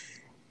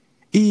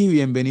Y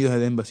bienvenidos a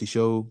The Embassy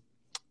Show.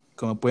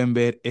 Como pueden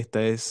ver,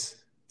 esta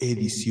es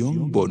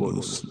edición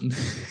bonus.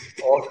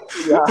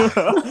 Hostia.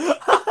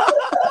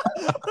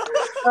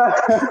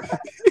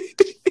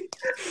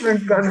 Me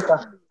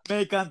encanta.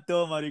 Me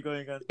encantó, marico,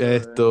 me encantó.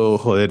 Esto,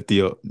 joder,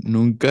 tío,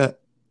 nunca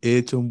he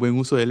hecho un buen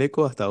uso del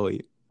eco hasta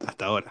hoy,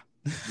 hasta ahora.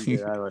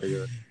 Literal,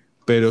 marico.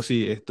 Pero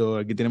sí,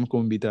 aquí tenemos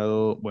como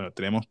invitado, bueno,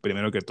 tenemos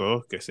primero que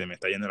todo, que se me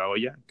está yendo la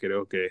olla,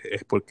 creo que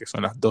es porque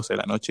son las 12 de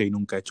la noche y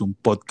nunca he hecho un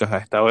podcast a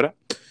esta hora,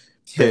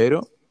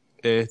 pero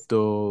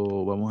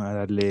vamos a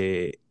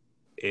darle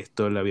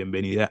la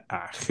bienvenida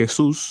a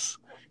Jesús,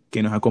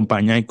 que nos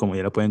acompaña y como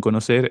ya lo pueden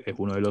conocer, es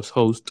uno de los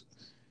hosts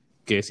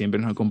que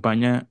siempre nos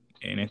acompaña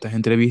en estas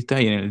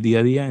entrevistas y en el día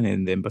a día en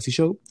el The Embassy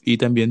Show. Y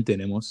también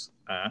tenemos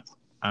a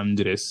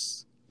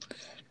Andrés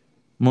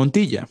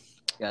Montilla,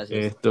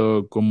 Gracias.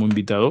 como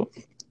invitado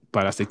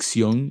para la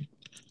sección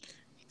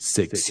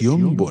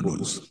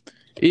bonus.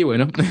 Y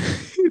bueno,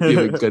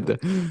 tío, me encanta.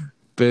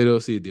 Pero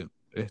sí, tío,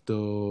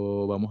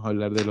 vamos a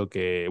hablar de lo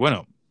que,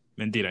 bueno,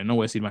 mentira, no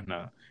voy a decir más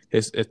nada.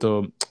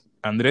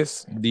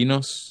 Andrés,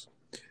 dinos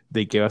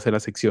de qué va a ser la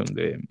sección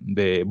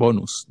de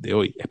bonus de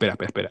hoy.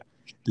 Espera.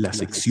 La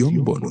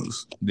sección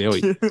bonus de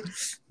hoy.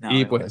 No, Y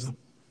me pues parece. eso.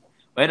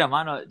 Bueno,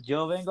 hermano,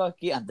 yo vengo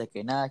aquí, antes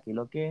que nada, aquí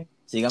lo que.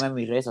 Síganme en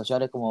mis redes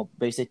sociales como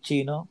Base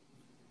Chino.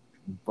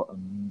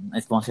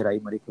 Sponsor ahí,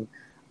 marico.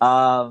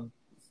 Ah,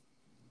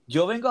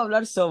 yo vengo a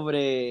hablar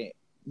sobre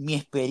mi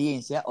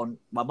experiencia, o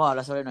vamos a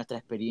hablar sobre nuestra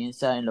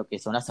experiencia en lo que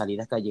son las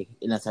salidas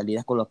en las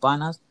salidas con los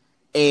panas,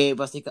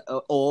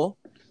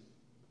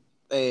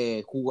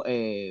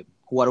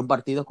 jugar un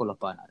partido con los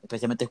panas,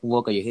 especialmente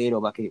juego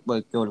callejero,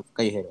 basquetbol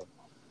callejero.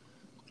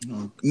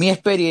 Mi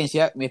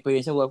experiencia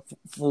de jugar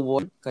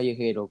fútbol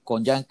callejero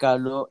con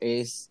Giancarlo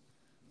es,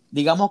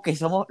 digamos que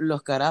somos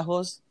los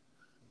carajos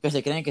que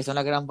se creen que son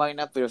la gran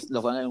vaina, pero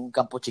los juegan en un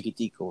campo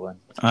chiquitico, weón.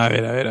 A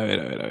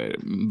ver.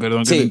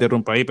 Perdón que te Sí,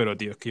 interrumpa ahí, pero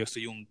tío, es que yo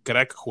soy un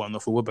crack jugando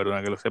fútbol,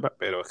 perdona que lo sepa,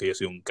 pero es que yo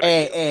soy un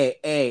crack,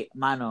 tío.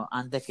 mano,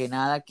 antes que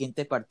nada, ¿quién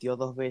te partió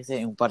 2 veces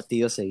en un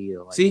partido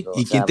seguido, Sí, marico? O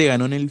 ¿y quién sea, te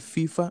ganó en el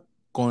FIFA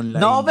con la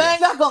no India?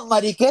 vengas con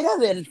mariqueras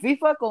del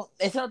FIFA,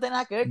 eso no tiene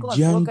nada que ver con el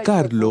fútbol callejero de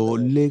Giancarlo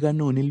fútbol. le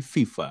ganó en el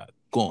FIFA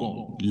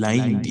con la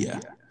India.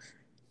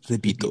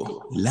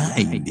 Repito, la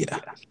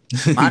India.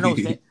 Mano,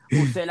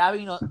 usted la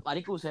vino,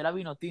 marico, usted la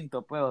vino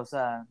tinto, pues, o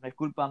sea, no es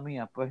culpa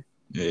mía, pues.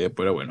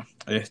 Pero bueno,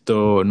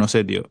 no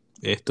sé, tío.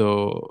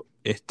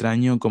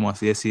 Extraño, como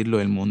así decirlo,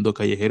 el mundo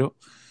callejero.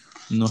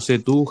 No sé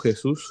tú,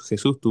 Jesús,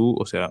 tú,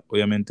 o sea,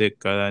 obviamente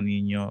cada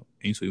niño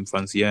en su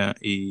infancia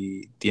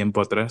y tiempo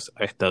atrás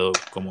ha estado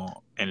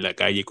como en la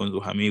calle con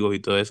sus amigos y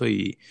todo eso.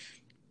 Y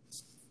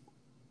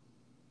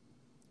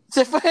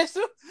 ¿Se fue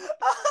eso?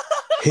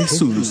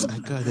 Jesús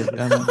acaba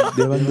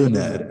de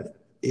abandonar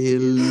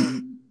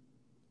el...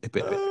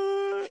 Espera.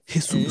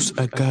 Jesús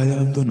acaba de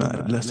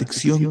abandonar la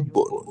sección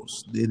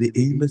bonus de The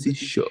Embassy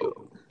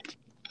Show.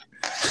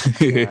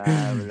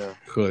 Diablo.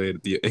 Joder,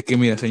 tío. Es que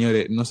mira,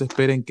 señores, no se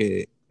esperen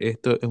que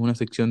esto es una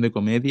sección de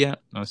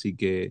comedia, así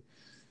que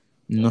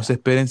no se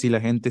esperen si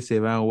la gente se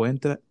va o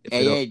entra,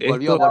 pero Ey,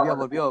 volvió, esto, volvió,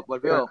 volvió,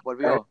 volvió,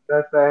 volvió.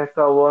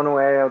 Esto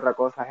bonus es otra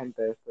cosa,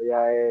 gente. Esto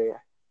ya es.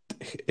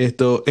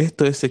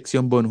 esto es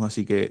sección bonus,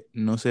 así que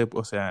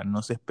o sea,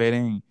 no se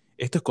esperen.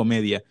 Esto es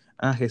comedia.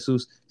 Ah,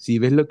 Jesús, si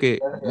ves lo que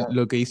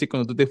hice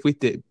cuando tú te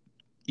fuiste,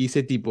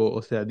 hice tipo,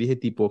 o sea, dije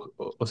tipo,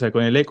 o sea,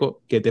 con el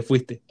eco que te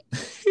fuiste.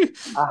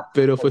 Ah,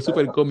 Pero fue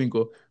súper perfecto.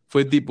 cómico.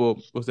 Fue tipo,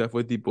 Me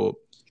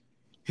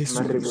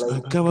Jesús replay.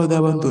 acaba de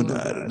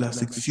abandonar la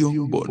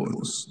sección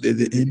bonus de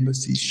The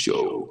Embassy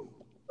Show.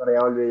 Pero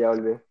ya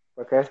volví.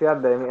 Pues, ¿qué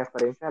decías de mi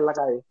experiencia en la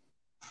calle?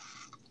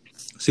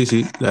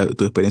 Sí,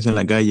 tu experiencia en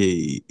la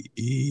calle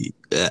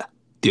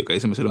tío, que ahí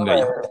se me sale un No,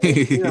 gallo. Tío,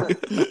 que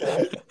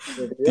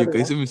ahí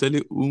 ¿verdad? se me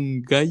sale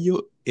un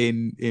gallo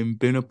en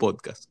pleno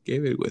podcast. Qué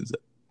vergüenza.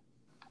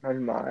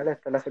 Normal,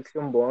 esta es la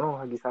sección bonus.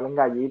 Aquí salen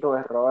gallitos,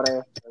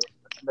 errores,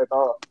 de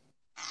todo.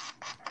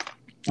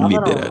 No,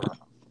 Literal. pero.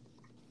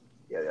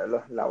 Ya,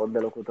 diablo, la voz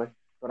de locutor.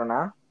 Pero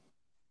nada,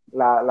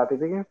 la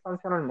típica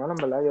infancia normal, en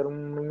verdad. Yo era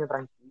un niño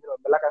tranquilo.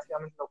 Es verdad que hacía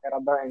mis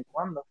loqueras de vez en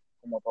cuando,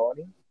 como todo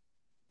niño.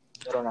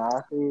 Pero nada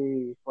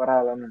así fuera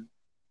de lo normal.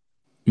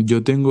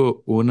 Yo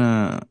tengo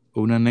una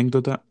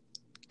anécdota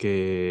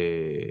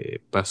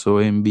que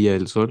pasó en Villa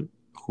del Sol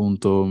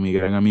junto a mi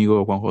gran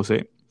amigo Juan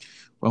José.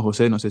 Juan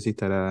José, no sé si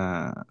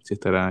estará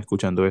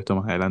escuchando esto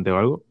más adelante o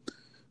algo,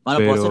 Mano,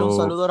 ¿puedo hacer un pero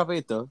saludo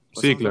rapidito? ¿Puedo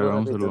hacer sí, un saludo claro,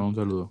 un saludo, rapidito? un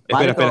saludo.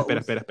 Marico,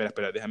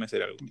 Espera, déjame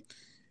hacer algo.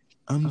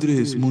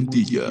 Andrés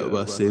Montilla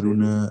va a hacer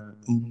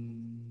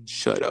un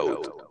shout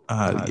out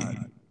a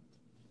alguien.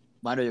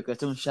 mano, yo quiero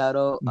hacer un shout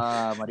out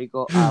a,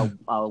 marico,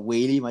 a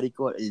Willy,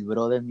 marico, el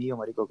brother mío,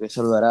 marico, que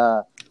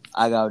saludar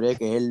a Gabriel,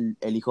 que es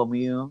el hijo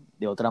mío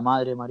de otra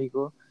madre,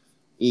 marico.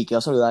 Y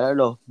quiero saludar a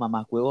los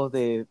mamacuevos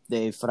de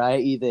Fry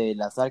y de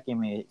Lazar que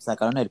me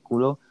sacaron el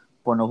culo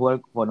por no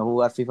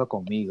jugar FIFA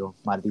conmigo.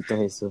 Maldito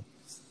es eso.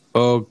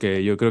 Ok,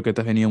 yo creo que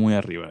te has venido muy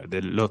arriba.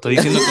 Lo estoy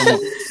diciendo como,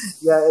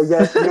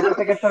 Yo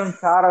pensé que esto era un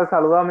charo,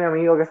 saludo a mi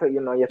amigo que soy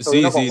yo, no, y esto sí,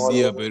 vino con sí, odio.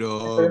 tío, Esto pero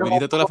vino con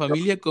viniste a toda la odio.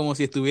 familia como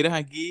si estuvieras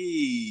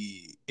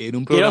aquí en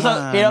un Quiero, sa-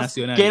 programa quiero,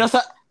 nacional. quiero,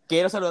 sa-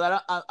 quiero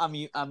saludar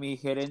a mi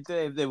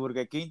gerente de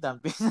Burger King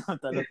también.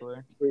 Está loco,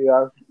 eh.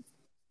 Cuidado.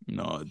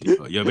 No,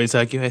 tío, yo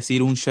pensaba que ibas a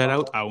decir un shout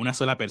out a una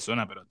sola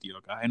persona, pero tío,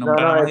 acabas de No,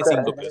 nombrar a no, más de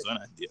 5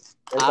 personas, tío.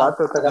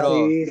 exacto, este Bro,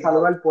 casi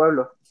saluda al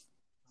pueblo.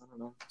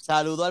 No,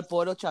 saludo al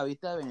pueblo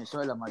chavista de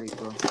Venezuela,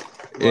 marico.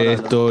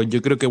 Bórralo.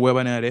 Yo creo que voy a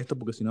banear esto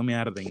porque si no me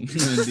arden.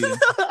 No, mentira.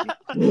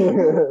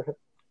 no.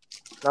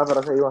 No,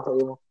 pero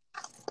seguimos.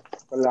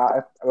 Con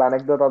la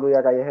anécdota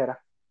tuya callejera.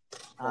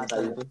 Ah, está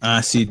bien.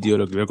 Ah, sí, tío,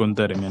 lo que voy a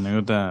contar es mi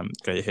anécdota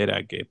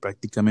callejera, que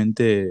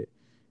prácticamente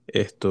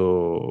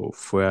esto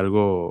fue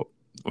algo,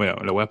 bueno,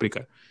 lo voy a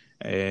explicar.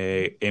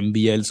 En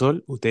Villa del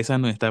Sol, ustedes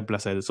saben dónde está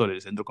Plaza del Sol,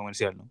 el centro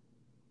comercial, ¿no? Ujú.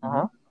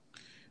 Ajá.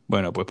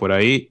 Bueno, pues por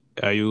ahí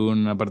hay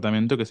un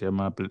apartamento que se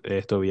llama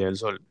Villa del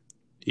Sol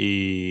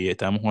y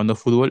estábamos jugando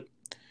fútbol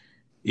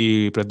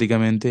y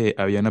prácticamente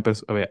había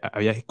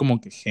había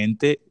como que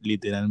gente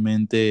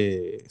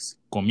literalmente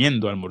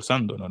comiendo,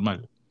 almorzando,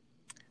 normal,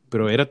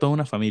 pero era toda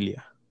una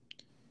familia.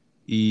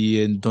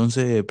 Y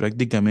entonces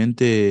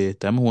prácticamente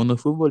estábamos jugando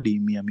fútbol y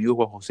mi amigo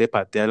Juan José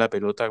patea la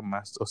pelota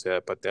más, o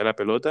sea, patea la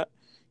pelota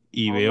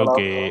y Vamos a veo la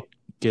otra.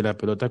 que la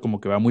pelota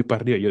como que va muy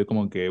para arriba. Yo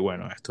como que,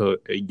 bueno, esto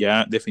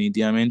ya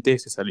definitivamente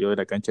se salió de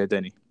la cancha de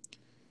tenis.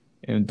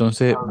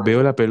 Entonces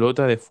veo la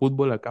pelota de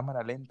fútbol a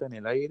cámara lenta en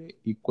el aire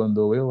y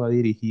cuando veo va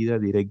dirigida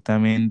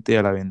directamente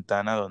a la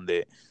ventana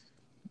donde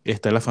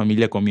está la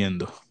familia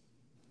comiendo.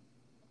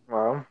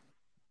 Wow.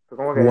 Fue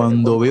como que Cuando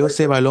cuando veo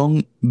ese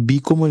balón,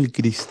 vi como el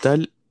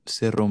cristal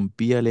se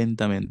rompía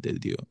lentamente,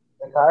 tío.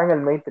 estaba en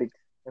el Matrix,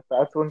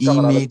 estaba tú en Y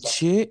cámara me lenta.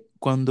 eché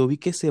cuando vi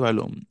que ese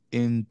balón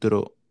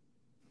entró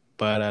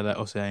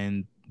o sea,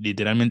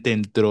 literalmente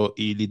entró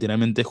y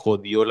literalmente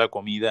jodió la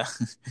comida,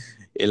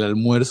 el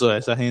almuerzo a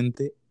esa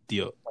gente,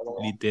 tío.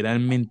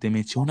 Literalmente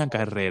me eché una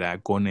carrera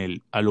con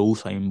él a lo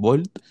Usain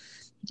Bolt.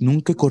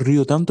 Nunca he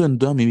corrido tanto en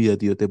toda mi vida,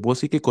 tío. Te puedo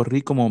decir que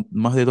corrí como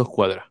más de 2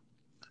 cuadras.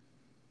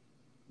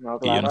 No,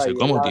 Y yo no claro, sé ahí es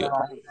cómo, la tío.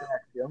 adrenalina en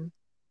acción.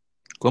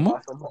 ¿Cómo?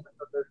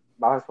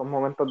 Bajo esos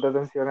momentos de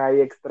tensión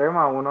ahí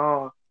extrema,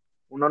 uno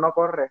no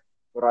corre,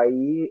 pero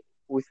ahí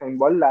Usain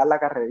Bolt le da la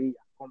carrerilla.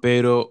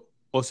 Pero,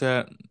 o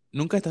sea,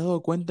 ¿nunca te has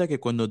dado cuenta que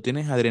cuando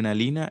tienes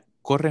adrenalina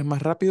corres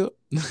más rápido?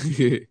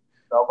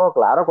 Loco,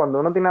 claro, cuando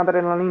uno tiene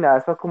adrenalina,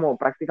 eso es como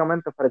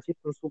prácticamente Frechito,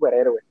 un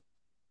superhéroe,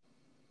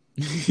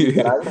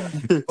 literal.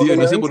 Tío, Porque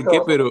no yo he sé por qué,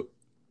 visto, pero...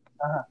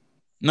 ajá,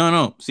 No,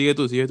 no, sigue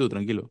tú,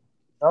 tranquilo.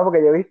 no,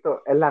 porque yo he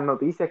visto en las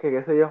noticias que,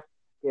 qué sé yo,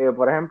 que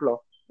por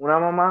ejemplo, una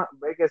mamá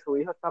ve que su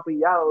hijo está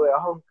pillado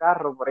debajo de un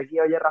carro, por aquí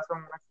oye razón,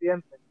 un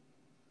accidente,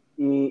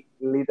 y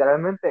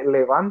literalmente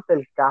levanta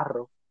el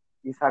carro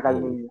y saca al Oh.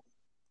 niño.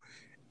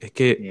 Es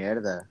que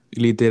Mierda.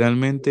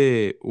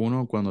 literalmente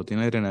uno cuando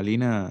tiene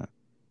adrenalina,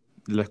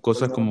 las Todo el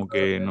cosas mundo como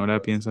que no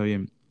la piensa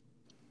bien.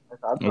 O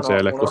exacto, sea,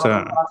 no, las uno no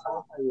cosas... toma las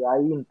cosas y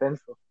ahí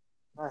intenso.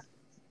 Ah,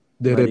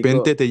 De Marico,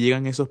 repente te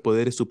llegan esos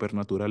poderes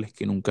supernaturales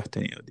que nunca has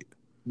tenido, tío.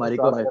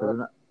 marico,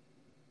 exacto.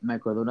 me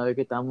acuerdo una vez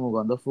que estábamos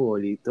jugando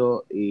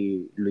futbolito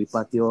y Luis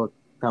pateó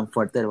tan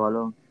fuerte el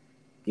balón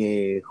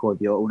que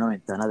jodió una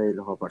ventana de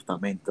los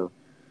apartamentos.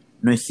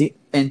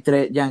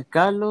 Entre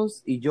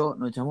Giancarlos y yo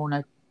nos echamos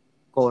una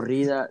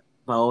corrida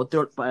para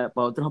otros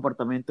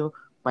apartamentos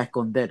para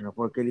escondernos,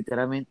 porque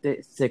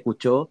literalmente se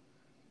escuchó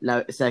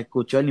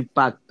el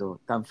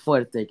impacto tan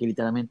fuerte que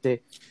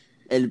literalmente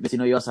el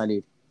vecino iba a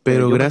salir. Pero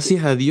Pero yo me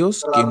gracias a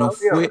Dios Pero que la no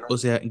rompió, fue, ¿no? o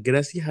sea,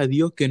 gracias a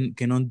Dios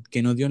que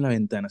no dio en la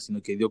ventana,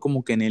 sino que dio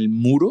como que en el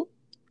muro,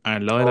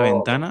 al lado de la Oh,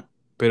 ventana,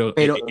 pero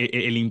pero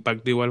el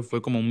impacto igual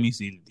fue como un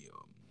misil, tío.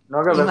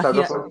 no, que Fue pensar que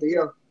imagina, fue un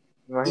tío.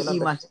 i- Imagínate.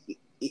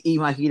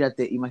 ima-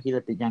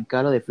 imagínate,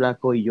 Giancarlo de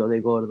flaco y yo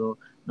de gordo,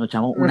 nos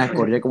echamos una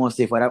corrida como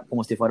si fuera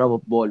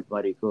bol,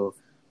 marico.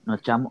 Nos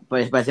echamos,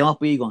 pues parecíamos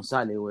Pi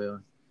González,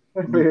 weón.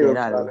 Sí,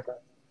 Literal, González. weón.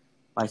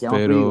 Parecíamos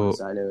Pi Pero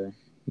González, weón.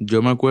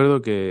 yo me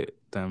acuerdo que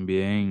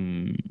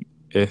también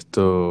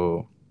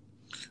esto,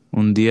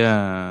 un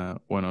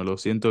día, bueno, lo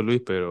siento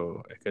Luis,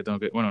 pero es que tengo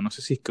que, bueno, no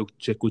sé si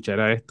se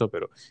escuchará esto,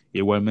 pero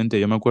igualmente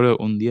yo me acuerdo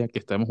un día que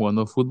estábamos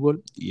jugando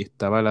fútbol y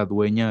estaba la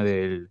dueña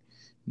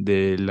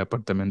del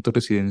apartamento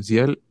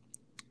residencial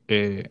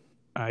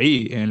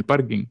ahí en el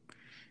parking.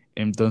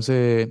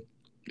 Entonces,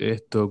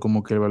 esto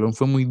como que el balón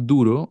fue muy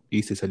duro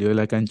y se salió de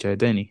la cancha de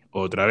tenis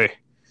otra vez.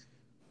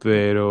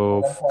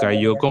 Pero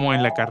cayó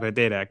en la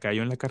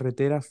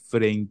carretera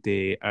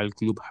frente al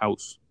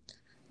clubhouse.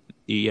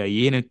 Y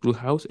ahí en el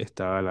clubhouse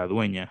estaba la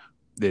dueña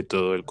de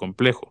todo el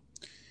complejo.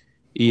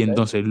 Y Ok.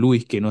 entonces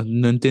Luis, que no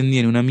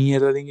entendía ni una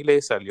mierda de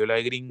inglés, salió la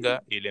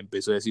gringa y le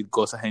empezó a decir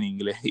cosas en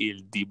inglés. Y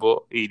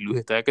Luis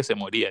estaba que se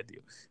moría,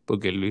 tío.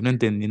 Porque Luis no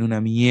entendía ni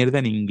una mierda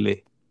en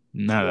inglés. Te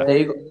Nada.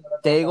 digo,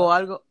 te digo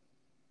algo,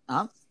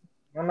 ¿ah?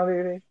 No, no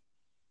diré.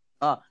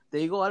 Te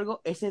digo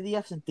algo, ese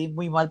día sentí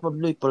muy mal por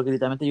Luis porque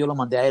literalmente yo lo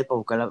mandé a él para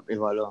buscar el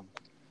balón.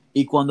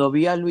 Y cuando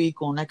vi a Luis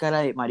con una cara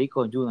de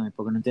marico, ayúdame,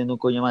 porque no entiendo un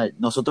coño madre.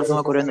 Nosotros Se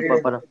fuimos corriendo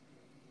confundido, para...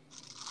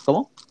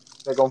 ¿Cómo?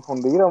 se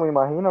confundido, me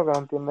imagino, que no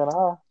entiende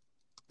nada.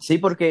 Sí,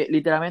 porque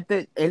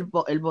literalmente él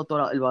botó el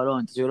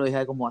balón, entonces yo lo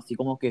dije como así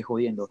como que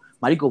jodiendo.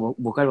 Marico,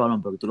 busca el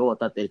balón, porque tú lo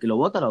botaste. El que lo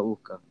bota, lo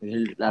busca.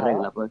 Es la Ajá.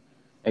 regla, pues.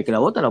 El que la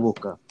bota, la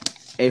busca.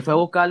 Él fue a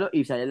buscarlo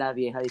y sale la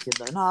vieja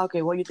diciendo, no,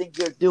 okay, what you think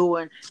you're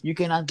doing? You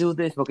cannot do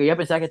this. Porque ella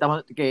pensaba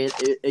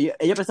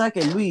ella pensaba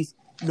que Luis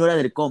no era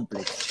del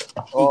complex.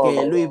 Y que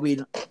Oh, Luis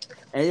vino.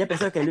 Ella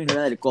pensaba que Luis no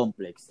era del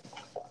complex.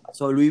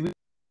 So Luis vino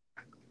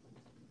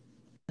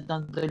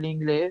tanto el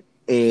inglés,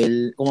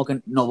 él como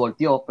que nos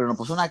volteó, pero nos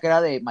puso una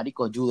cara de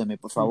marico, ayúdeme,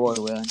 por favor,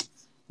 weón.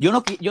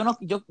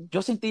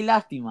 Yo sentí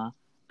lástima,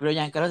 pero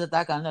Giancarlo se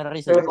estaba cagando de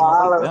risa. qué Yo como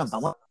que, malo. weón,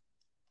 vamos.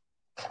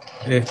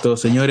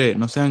 Señores,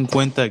 ¿no se dan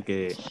cuenta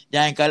que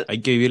Giancarlo,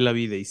 hay que vivir la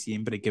vida y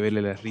siempre hay que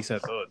verle la risa a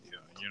todo, tío?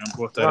 Yo no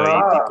puedo estar No, ahí,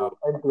 no, tipo,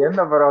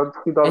 entiendo, pero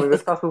si tu es, amigo es,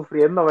 está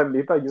sufriendo,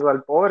 bendito, ayuda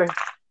al pobre.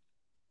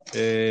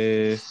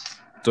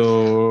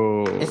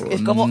 esto,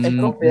 Confía en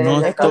no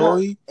ella, es como,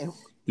 Carlos. estoy, es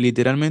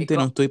literalmente no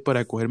como, estoy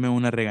para cogerme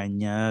una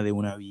regañada de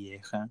una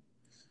vieja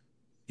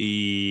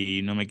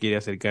y no me quiere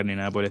acercar ni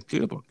nada por el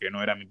estilo porque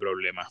no era mi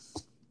problema.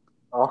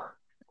 Oh,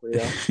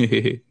 cuidado.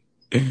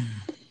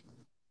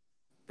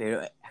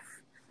 pero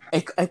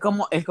es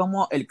como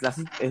el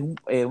clásico,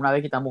 una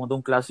vez que estamos jugando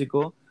un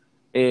clásico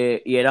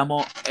y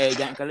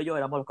Giancarlo y yo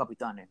éramos los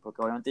capitanes,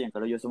 porque obviamente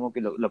Giancarlo y yo somos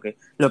lo que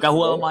ha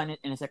jugado más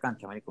en esa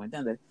cancha, marico, ¿me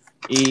entiendes?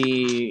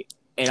 Y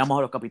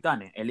éramos los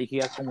capitanes, él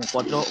elegía como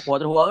cuatro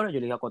jugadores, yo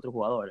elegía cuatro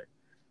jugadores.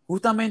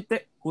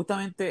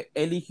 Justamente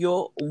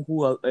eligió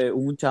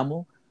un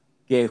chamo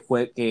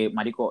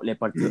marico, le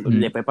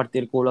puede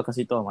partir el culo a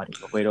casi todo,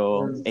 marico,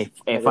 pero es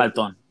Ok.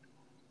 faltón,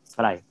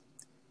 Fry.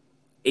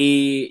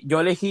 Y yo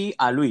elegí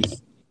a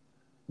Luis.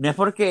 No es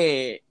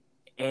porque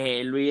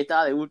Luis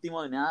estaba de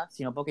último de nada,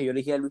 sino porque yo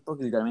elegí a Luis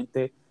porque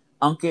literalmente,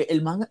 aunque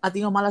el man ha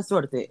tenido mala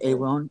suerte, el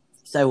weón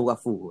sabe jugar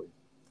fútbol.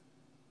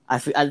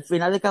 Al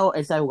final de cabo,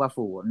 él sabe jugar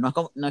fútbol. No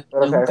Pero es un se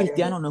defiende.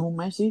 Cristiano, no es un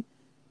Messi,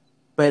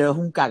 pero es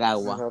un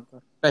cagagua.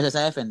 Exacto. Pero se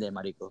sabe defender,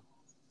 marico.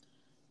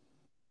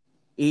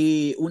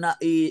 Y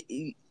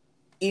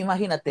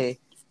imagínate,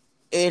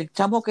 el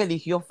chamo que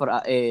eligió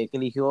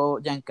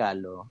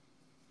Giancarlo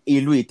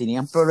y Luis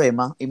tenían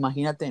problemas,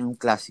 imagínate en un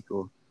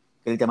clásico,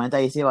 que literalmente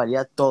ahí se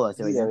valía todo, se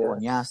Sí, valían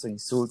coñazos,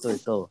 insultos, de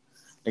todo.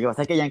 Lo que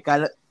pasa es que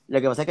lo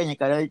que pasa es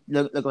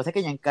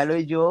que Giancarlo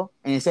y yo,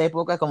 en esa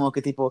época, como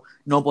que tipo,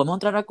 no podemos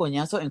entrar a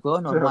coñazos en juegos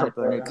se normales,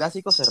 pero en el respeta.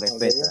 clásico se Ok,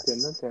 respeta,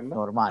 entiendo.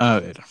 normal. A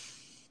ver,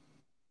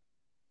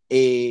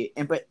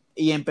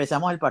 Y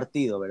empezamos el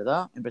partido,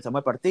 ¿verdad? Empezamos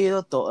el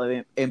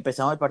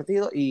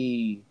partido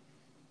y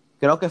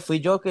creo que fui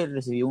yo que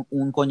recibí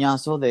un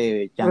coñazo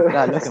de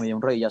Giancarlo que me dio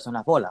un rodillazo en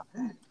la bola.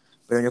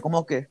 Pero yo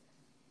como que,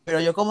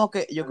 yo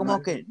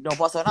como que no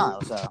pasa nada,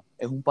 o sea,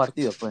 es un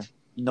partido, pues.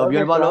 No Ok, vio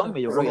el balón y claro, me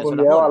dio se un rollazo en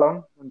la confundía de bola.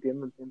 balón.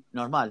 Entiendo.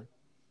 Normal.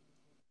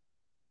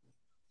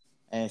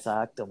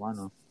 Exacto,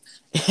 mano.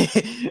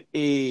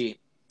 Y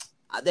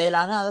de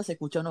la nada se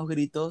escuchan unos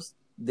gritos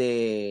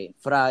de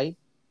Fry,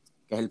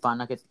 que es el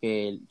pana que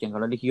quien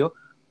lo eligió,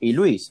 y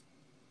Luis.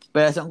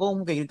 Pero son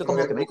como que gritos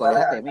como que, me dijo,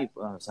 aléjate de mí,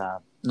 pues, o sea,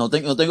 no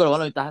tengo el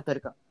balón y estás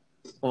cerca.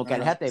 Como que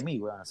Ajá. aléjate de mí,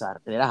 weón, o sea,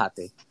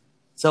 relájate.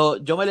 So,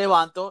 yo me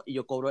levanto y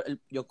yo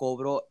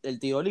cobro el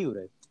tiro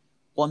libre.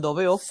 Cuando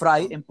veo,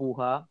 Fry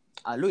empuja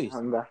a Luis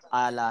Anda.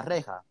 a la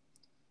reja.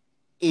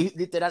 Y,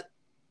 literal,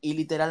 y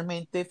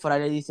literalmente Fry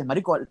le dice,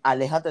 marico,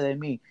 aléjate de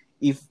mí.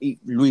 Y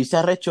Luis se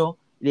arrechó,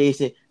 le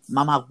dice,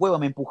 mamá huevo,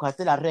 me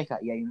empujaste la reja.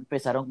 Y ahí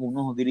empezaron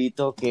unos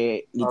gritos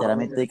que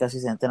literalmente casi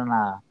se entran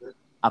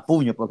a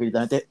puño, porque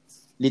a ver,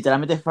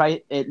 literalmente a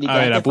Fry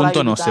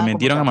punto no, se gritaba como que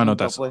metieron a a punto,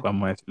 manotazos, pues.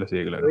 vamos a decirlo así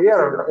de Se claro.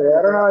 dieron, se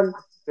dieron a ver.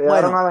 Se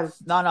dieron Bueno, a ver.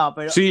 no,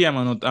 pero Sí, a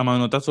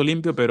manotazo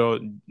limpio, pero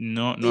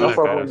no a No y, la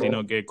fue cara, punto.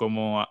 sino que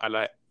como a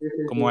Sí.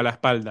 la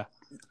espalda.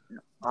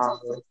 Ah,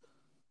 ok.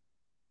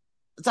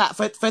 o sea,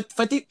 fue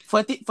Sí,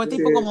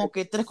 tipo como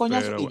que tres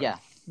coñazos Pero y bueno, ya.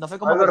 No fue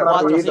como algo que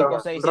cuatro, rapidito, cinco,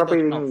 seis, un siete,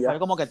 ocho. No, rapidín y fue ya.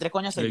 como que tres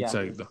coñazos y ya.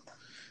 exacto.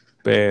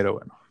 Pero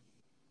bueno.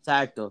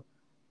 Exacto.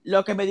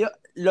 Lo que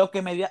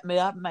me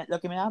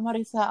da más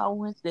risa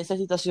aún de esa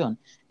situación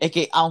es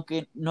que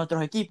aunque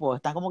nuestros equipos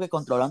están como que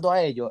controlando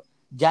a ellos,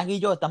 Jan y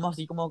yo estamos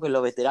así como que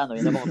los veteranos,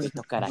 viendo como que estos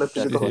Los carajitos,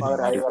 típicos coño, padres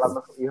ahí marico. hablando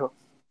a sus hijos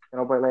que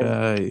no peleen.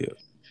 Ay,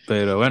 Dios.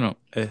 Pero bueno,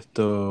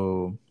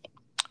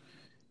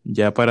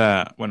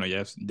 bueno,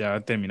 ya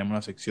terminamos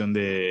la sección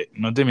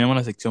no terminamos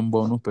la sección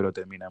bonus, pero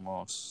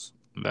terminamos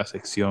la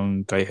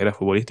sección callejera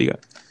futbolística.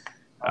 Ok.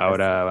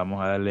 Ahora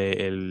vamos a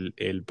darle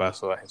el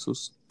paso a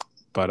Jesús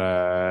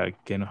para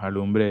que nos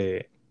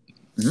alumbre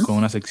Ujú. con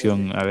una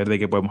sección a ver de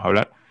qué podemos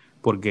hablar,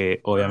 porque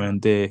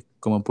obviamente,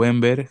 como pueden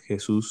ver,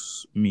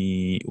 Jesús,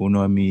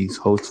 uno de mis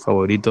hosts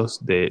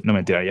favoritos no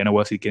mentira, ya no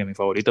voy a decir quién es mi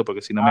favorito,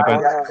 porque si no me Ah,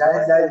 pagan.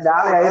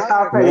 ya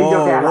estaba feliz, yo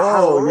que Wow,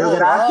 halago, yo wow,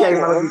 gracias, y me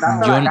wow, lo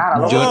quitaste de Yo, la cara,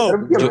 loco, tú yo, eres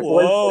wow, bien yo,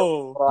 fuerte.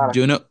 wow, Pero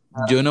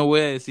dale. yo no voy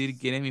a decir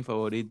quién es mi wow.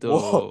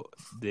 favorito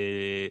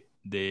de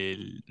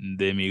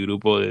mi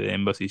grupo de The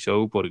Embassy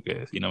Show,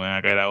 porque si no me van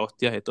a caer a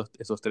hostias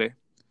esos tres.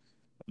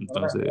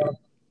 Entonces,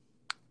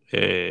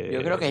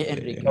 Yo creo que es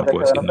Enrique. No Lo que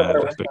puedo decir Severo se nada al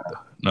pregunta, respecto.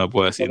 No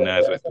puedo lo decir que nada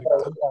al Severo se respecto.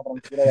 pregunta,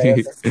 tranquilo,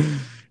 déjate.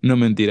 No,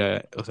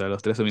 mentira. O sea,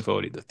 los tres son mis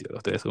favoritos, tío.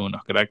 Los tres son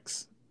unos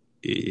cracks.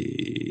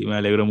 Y me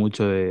alegro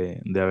mucho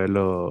de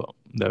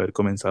haber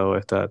comenzado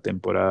esta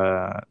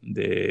temporada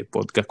de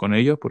podcast con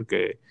ellos,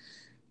 porque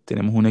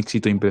tenemos un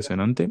éxito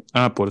impresionante.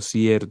 Ah, por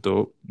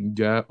cierto,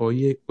 ya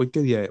hoy qué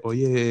día es?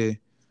 Hoy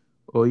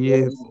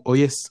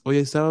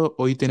es sábado,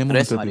 hoy tenemos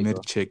 13, nuestro primer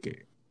marico.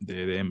 cheque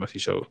de Embassy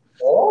Show.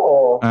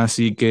 Oh,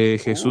 Así que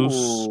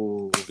Jesús,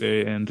 Uh,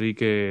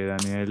 Enrique,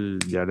 Daniel,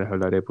 ya les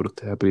hablaré por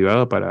ustedes a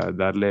privado para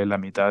darle la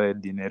mitad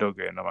del dinero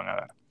que nos van a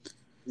dar.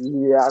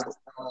 ya,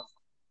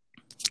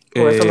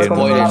 con eso me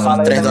compro Spoiler, la son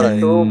paleta en el $3.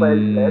 super,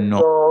 let's No,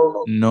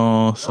 go.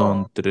 no son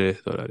No,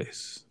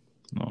 $3.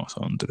 No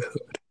son $3.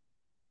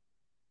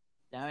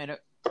 ya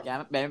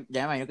me,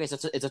 ya me imagino que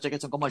esos cheques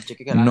son como el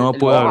cheque que dan No el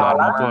puedo gobierno,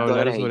 hablar, como no puedo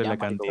hablar $1,000 y sobre ya, la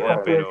marico, es cantidad,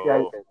 bórralo.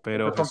 confidencial,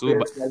 eso es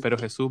confidencial. Pero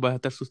Jesús va a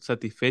estar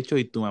satisfecho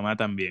y tu mamá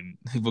también,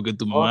 porque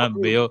tu Oh, mamá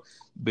sí,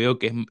 veo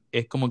que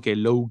es como que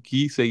low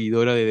key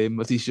seguidora de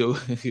Embassy Show.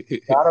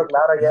 claro,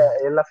 claro, ella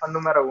es la fan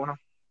número uno.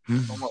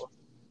 Como,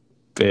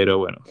 Pero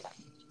bueno,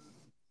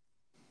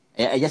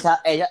 Ella se va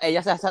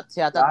a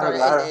claro, tatuar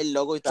claro. el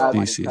logo y todo,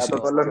 Está, sí, sí, marico, y sí. está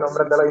todo. todos los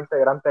nombres de los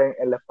integrantes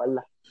en la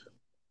espalda.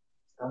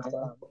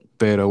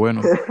 Pero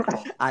bueno,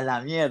 A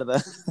la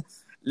mierda.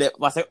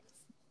 Va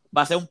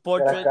a ser un De las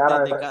portrait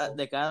caras.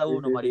 de cada Sí,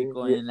 uno, sí, sí.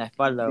 marico, en la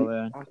espalda,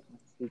 weón.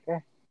 Así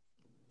que,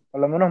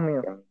 por lo menos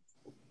mío.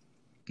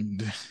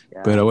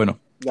 pero Ya. bueno,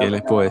 Ya, ¿qué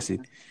les puedo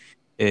decir?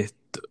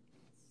 Esto,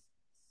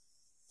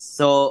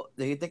 So,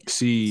 dijiste,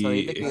 sí,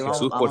 dijiste que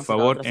Jesús, por vamos a sacar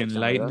favor, otra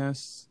sección, ¿verdad?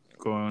 enlightness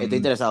Estoy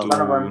interesado.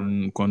 bueno,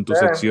 pues, con tu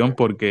ustedes, sección,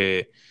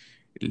 porque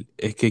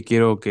es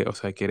que o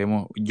sea,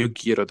 yo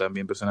quiero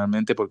también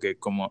personalmente, porque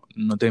como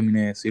no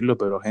terminé de decirlo,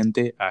 pero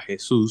gente, a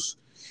Jesús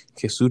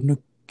no,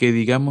 que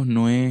digamos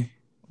no es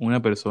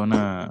una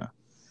persona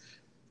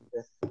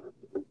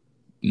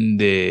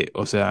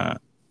o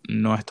sea,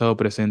 no ha estado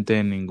presente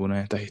en ninguna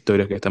de estas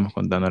historias que estamos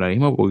contando ahora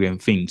mismo, porque en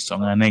fin,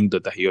 son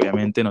anécdotas y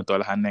obviamente no todas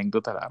las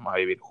anécdotas las vamos a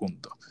vivir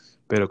juntos.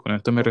 Pero con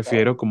esto me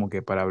refiero como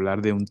que para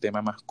hablar de un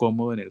tema más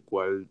cómodo en el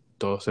cual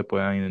todos se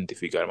puedan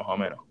identificar más o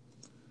menos.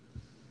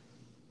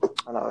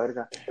 a la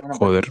verga. Bueno, pues,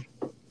 Joder.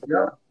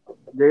 yo,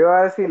 yo iba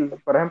a decir,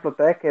 por ejemplo,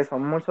 ustedes que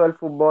son mucho del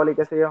fútbol y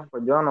qué sé yo,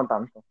 pues yo no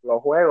tanto. Lo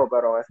juego,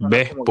 pero eso no es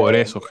 ¿Ves? como que Por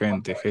de eso, mis cosas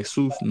gente,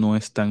 Jesús no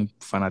es tan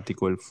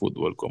fanático del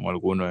fútbol como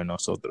algunos de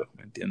nosotros,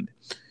 ¿me entiendes?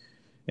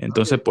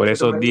 Entonces,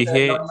 favoritas. Es que tú me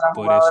dices nombrar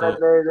por jugadores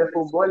eso, de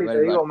fútbol y te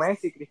Verbal. digo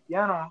Messi,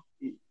 Cristiano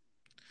y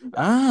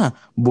ya.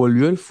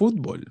 volvió el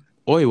fútbol.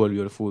 Hoy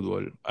volvió el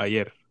fútbol.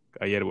 Ayer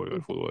volvió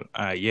el fútbol.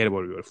 Ayer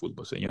volvió el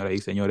fútbol, señoras y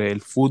señores.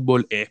 El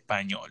fútbol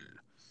español.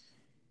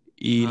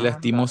 Y Anda.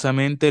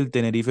 lastimosamente el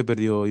Tenerife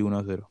perdió hoy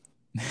 1-0.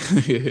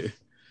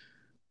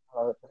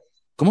 A ver.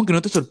 ¿Cómo que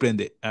no te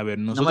sorprende? A ver,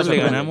 No me nosotros le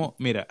sorprende. ganamos.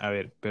 Mira, a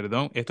ver,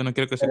 perdón, esto no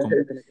quiero que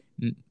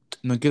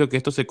no quiero que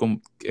esto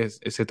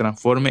se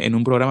transforme en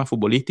un programa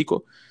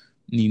futbolístico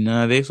ni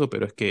nada de eso,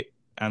 pero es que,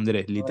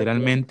 Andrés,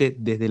 literalmente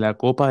desde la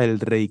Copa del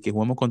Rey que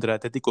jugamos contra el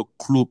Atlético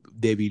Club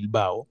de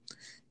Bilbao,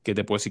 que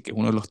te puedo decir que es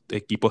uno de los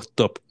equipos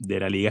top de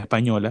la Liga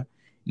Española,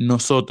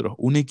 nosotros,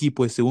 un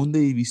equipo de segunda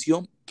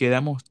división,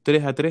 quedamos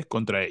 3-3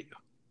 contra ellos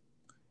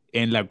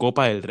en la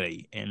Copa del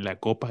Rey, en la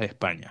Copa de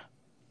España.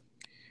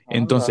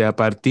 Entonces, Anda. a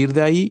partir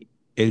de ahí,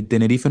 el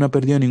Tenerife no ha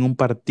perdido ningún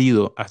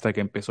partido hasta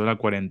que empezó la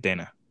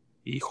cuarentena.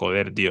 Y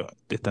joder, tío,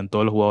 están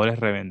todos los jugadores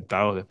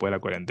reventados después de la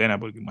cuarentena,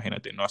 porque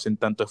imagínate, no hacen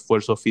tanto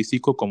esfuerzo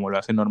físico como lo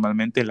hacen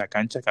normalmente en la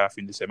cancha cada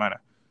fin de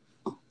semana.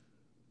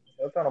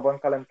 ¿Cierto? No pueden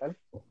calentar.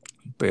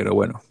 Pero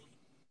bueno,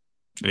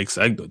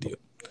 exacto, tío.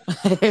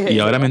 Y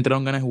ahora me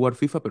entraron ganas de jugar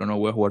FIFA, pero no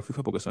voy a jugar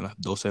FIFA porque son las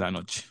 12 de la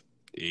noche.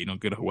 Y no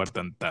quiero jugar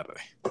tan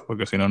tarde,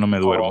 porque si no, no me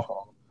duermo.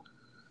 Oh,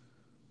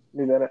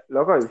 literal.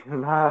 Loco,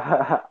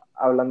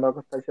 hablando de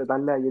acostarse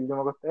tarde, ayer yo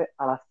me acosté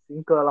a las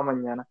 5 de la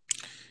mañana.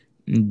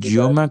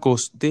 Yo Literal. me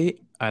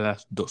acosté a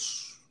las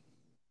 2.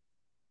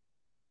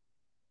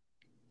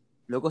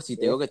 Loco, si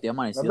te ¿Qué? digo que te he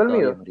 ¿No has amanecido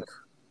todavía, dormido? marico.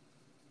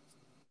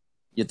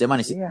 Yo te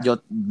amanecí, Tía,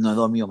 yo no he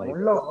dormido, como marico.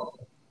 un loco.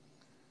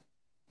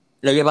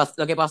 Lo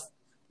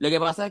que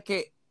pasa es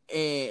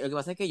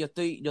que yo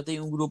estoy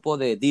en un grupo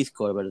de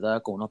Discord,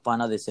 ¿verdad? Con unos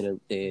panas de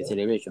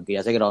Celebration, que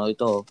ya se graduó y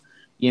todo.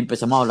 Y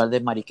empezamos a hablar de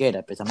mariquera.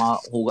 Empezamos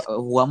a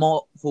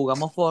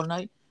jugamos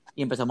Fortnite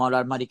y empezamos a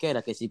hablar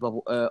mariquera, que sí,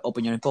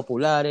 opiniones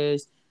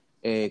populares,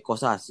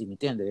 cosas así, ¿me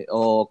entiendes?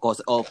 O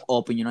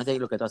opiniones de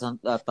lo que está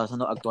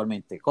pasando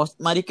actualmente.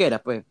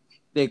 Mariqueras, pues,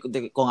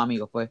 con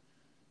amigos, pues.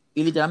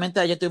 Y literalmente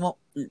ayer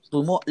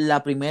tuvimos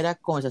la primera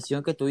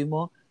conversación que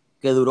tuvimos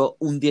que duró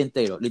un día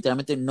entero.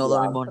 Literalmente no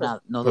dormimos Diantre.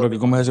 nada, no ¿Pero qué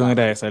dormimos conversación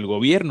nada. era esa? ¿El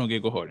gobierno?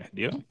 ¿Qué cojones,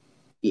 tío? Sí,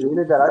 Y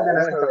literal, de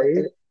la FBI,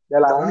 de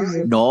la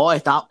uni. no,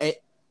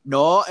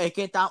 es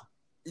que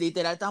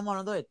literal estamos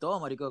hablando de todo,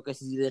 marico. Que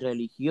si de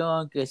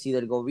religión, que si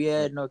del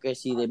gobierno, que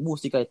si de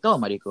música, de todo,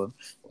 marico.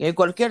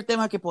 Cualquier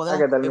tema que O sea,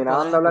 que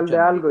terminaban podrás de hablar de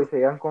escuchar, algo y marico.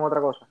 seguían con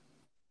otra cosa.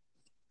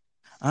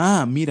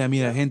 Mira,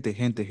 Ya. gente,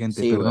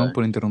 Sí, perdón weón.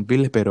 por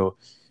interrumpirles, pero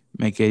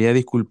me quería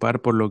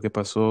disculpar por lo que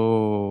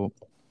pasó.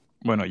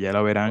 Bueno, ya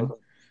lo verán,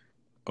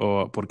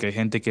 o porque hay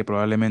gente que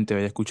probablemente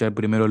vaya a escuchar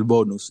primero el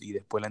bonus y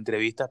después la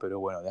entrevista, pero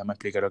bueno, déjame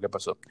explicar lo que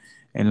pasó.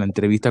 En la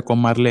entrevista con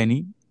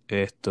Marlene,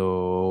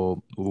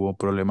 hubo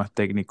problemas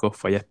técnicos,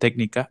 fallas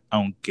técnicas,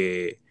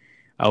 aunque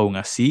aún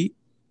así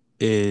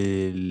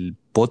el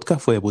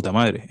podcast fue de puta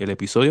madre. El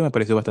episodio me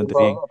pareció Sí, bastante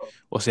bien.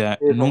 O sea,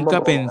 fue un buen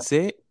nunca programa,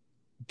 pensé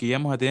que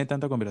íbamos a tener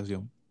tanta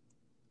conversación.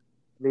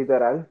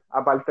 literal.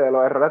 Aparte de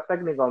los errores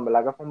técnicos, en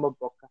verdad que fue un buen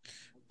podcast.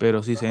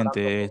 Pero sí, Mejorando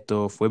gente, todo.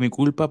 esto fue mi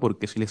culpa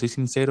porque si le soy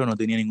sincero, no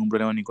tenía ningún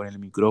problema ni con el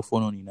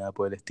micrófono ni nada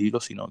por el estilo,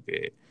 sino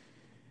que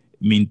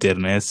mi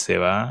internet se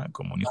va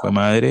como un hijo de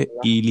madre ¿Verdad?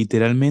 y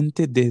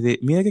literalmente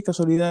mira qué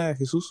casualidad,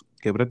 Jesús,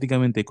 que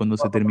prácticamente cuando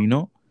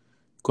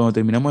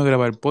terminamos de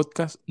grabar el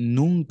podcast,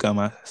 nunca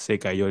más se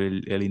cayó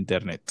el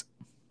internet.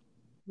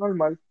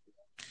 Normal.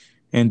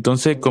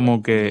 Entonces,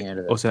 como que, o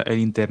Mierda. sea, el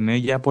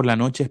internet ya por la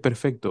noche es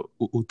perfecto.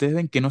 Ustedes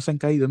ven que no se han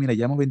caído, mira,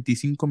 llevamos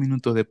 25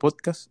 minutos de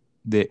podcast,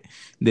 de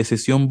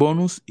sesión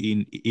bonus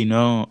y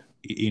no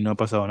ha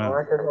pasado No,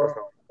 nada. es que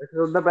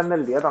eso depende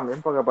del día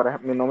también, porque por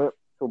ejemplo,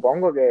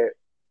 supongo que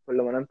por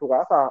lo menos en tu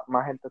casa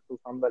más gente está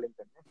usando el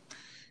internet.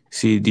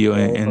 Sí, tío,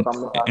 Eso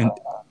también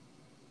afecta.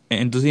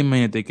 entonces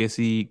imagínate que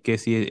si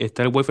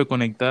está el wifi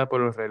conectada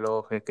por los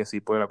relojes, que si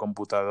por la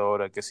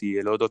computadora, que si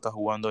el otro está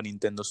jugando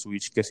Nintendo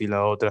Switch, que si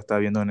la otra está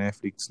viendo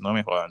Netflix, no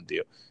me jodan,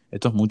 tío.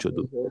 Esto es mucho, Sí,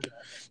 tú. sí.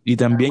 Y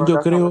también Tenemos yo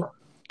casa, creo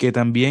que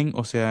también,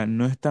 o sea,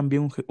 no es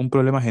también un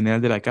problema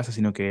general de la casa,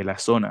 sino que de la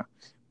zona.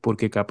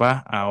 Porque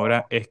capaz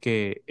ahora es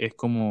que es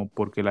como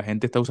porque la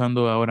gente está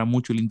usando ahora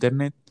mucho el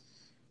internet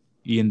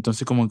y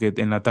entonces como que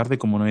en la tarde,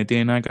 como nadie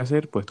tiene nada que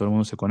hacer, pues todo el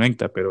mundo se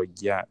conecta, pero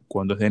ya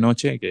cuando es de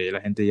noche, que la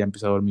gente ya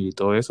empieza a dormir y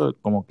todo eso,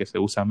 como que se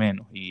usa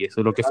menos. Y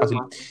eso es lo que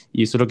calma.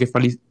 y eso es lo que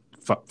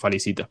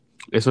facilita.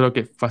 Eso es lo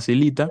que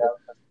facilita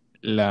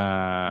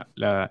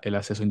el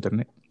acceso a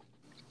internet.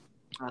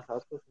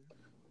 Exacto, sí.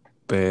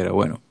 Pero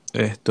bueno,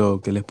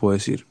 esto, ¿qué les puedo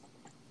decir?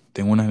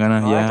 Tengo unas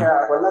ganas No, es que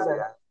ya. acuérdate,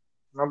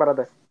 no,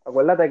 espérate,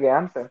 acuérdate que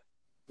antes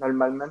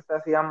normalmente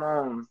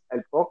hacíamos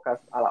el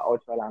podcast a las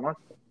 8 de la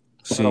noche,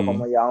 pero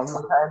como Sí. llevamos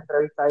muchas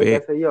entrevistas y qué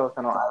Pe- sé yo,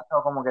 se nos ha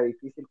hecho como que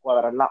difícil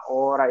cuadrar las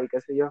horas y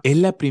qué sé yo, es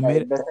la y hay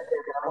primera. veces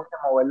que tenemos que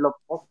mover los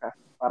podcasts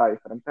para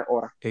diferentes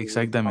horas, y eso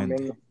también,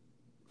 Exactamente.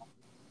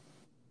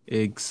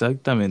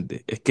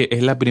 Exactamente. Es que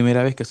es la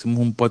primera vez que hacemos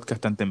un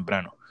podcast tan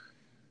temprano.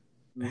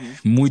 ujú.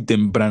 Muy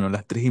temprano,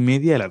 las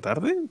 3:30 de la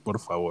tarde, por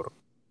favor.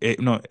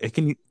 No, es que Es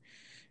que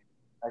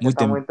muy,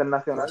 estamos tem-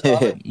 internacional,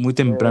 ¿sabes? muy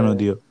temprano, Eh,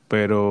 tío.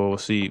 Pero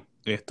sí,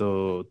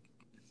 esto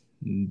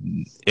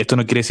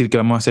no quiere decir que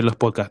vamos a hacer los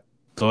podcasts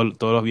todos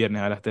los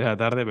viernes a las 3 de la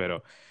tarde,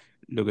 pero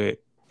lo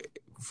que,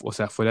 o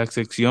sea, fue la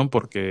excepción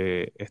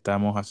porque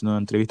estábamos haciendo una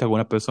entrevista con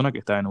una persona que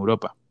estaba en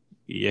Europa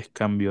y es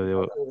cambio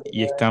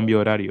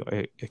horario,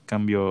 es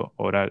cambio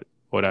oral.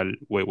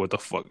 Wait, what the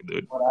fuck,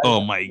 dude? Moral.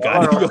 Oh my No,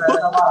 God, no sé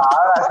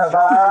esa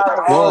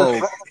palabra, no.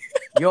 Whoa.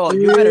 Yo,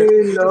 you better,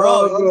 Sí,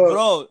 bro,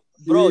 loco.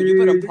 bro, you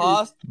better Sí.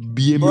 pause. Bro,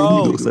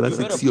 Bienvenidos a la you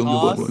better sección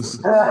pause.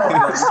 bonus. Yo,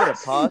 you better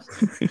pause.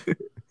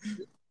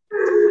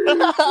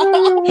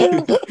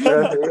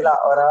 Pero sí, las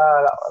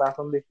horas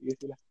son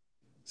difíciles.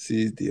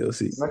 Sí, tío,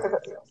 sí. No es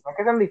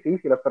que sean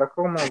difíciles, pero es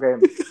como que en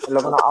lo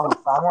que nos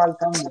ajustamos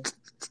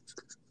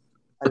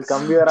al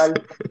cambio oral,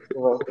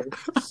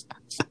 pues,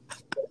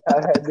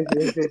 es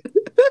difícil.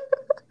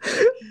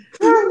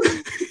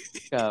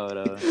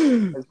 Cabrón.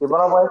 El tipo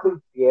no puede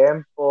decir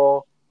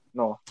tiempo,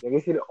 no, tiene que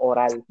decir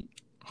oral. El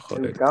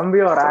Joder.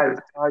 cambio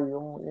oral. Ay,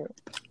 Dios mío.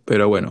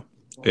 Pero bueno,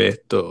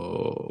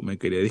 esto me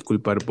quería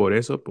disculpar por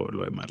eso, por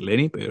lo de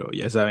Marlene, pero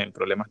ya saben,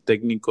 problemas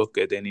técnicos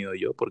que he tenido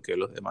yo, porque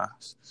los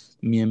demás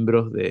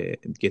miembros que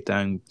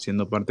están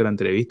siendo parte de la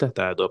entrevista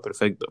estaba todo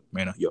perfecto,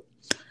 menos yo.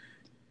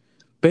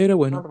 Pero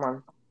bueno,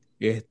 Normal.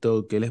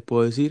 esto, ¿qué les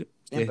puedo decir?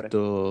 Siempre.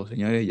 Esto,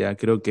 señores, ya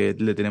creo que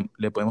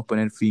le podemos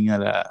poner fin a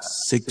la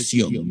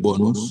sección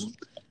bonus.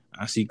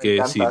 Así Me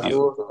que sí, encanta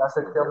tío. la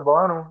sección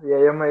bonus. Y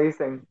ellos me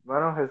dicen,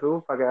 bueno,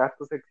 Jesús, para que hagas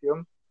tu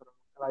sección, pero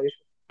nunca la hice.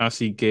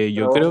 Así que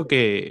yo Pero creo bueno,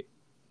 que,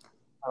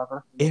 a la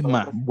próxima, es para la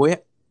más,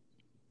 próxima.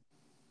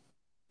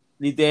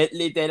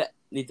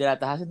 Literal,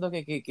 estás haciendo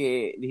que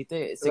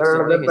dijiste Pero sección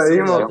nos de Jesús y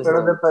despedimos, ahora pero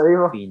nos sección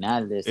despedimos.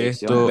 final de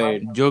sección esto,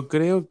 ver. yo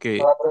creo Para que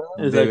la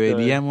próxima. Exacto.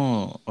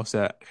 deberíamos, o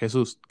sea,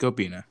 Jesús, ¿qué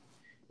opinas?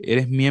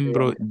 Eres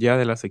miembro Dígame, ya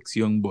de la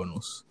sección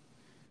bonus.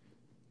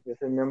 yo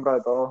soy miembro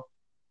de todo.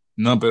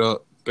 No,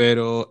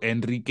 pero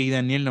Enrique y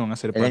Daniel no van a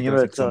ser Él es parte de la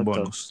miembro de sección todo.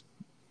 bonus.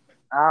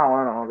 Ah,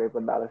 bueno, ok,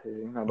 pues dale, sí,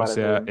 sí, me O parece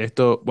sea, bien.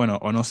 esto, bueno,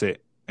 o no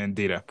sé,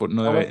 mentira. En un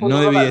No futuro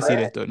debí tal decir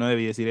vez. esto, no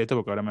debí decir esto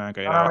porque ahora me van a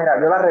caer No, no, abajo. mira,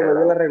 yo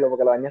lo arreglo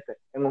porque lo dañaste.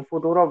 En un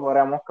futuro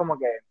podremos como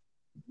que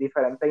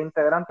diferentes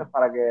integrantes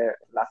para que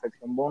la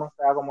sección bonus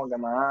sea como que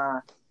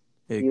más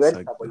diversa,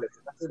 por Exacto.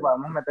 decirlo así,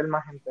 podemos meter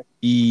más gente. ¿Sabes?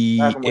 Y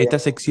Como ya. esta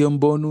sección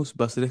bonus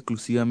va a ser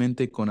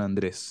exclusivamente con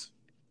Andrés.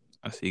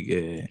 Así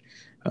que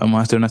vamos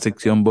a hacer una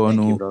sección Thank you,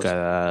 bonus bros.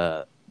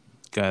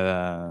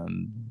 cada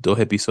 2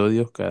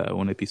 episodios,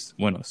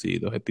 bueno, sí,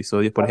 2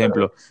 episodios. Por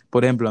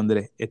ejemplo,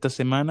 Andrés, esta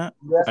semana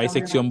hay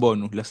sección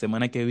bonus, la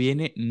semana que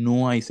viene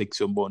no hay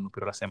sección bonus,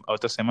 pero la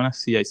otra semana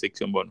sí hay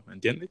sección bonus, ¿me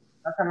entiendes?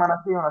 Una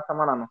semana sí, una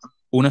semana no.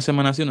 Una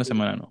semana sí, una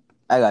semana no.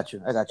 I got you.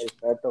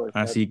 Perfecto.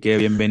 Así que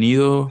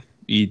bienvenidos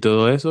y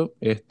todo eso.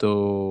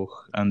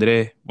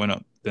 Andrés,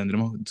 bueno,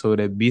 tendremos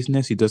sobre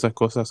business y todas esas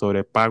cosas,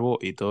 sobre pago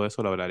y todo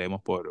eso lo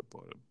hablaremos por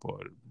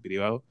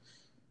privado.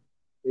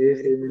 Sí,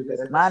 sí, me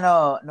interesa.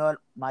 Mano, no,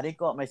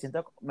 marico, me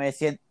siento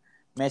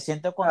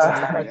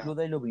considerado en el club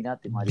de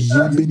Illuminati, marico.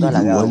 Bienvenido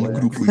halagado, al weón.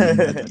 grupo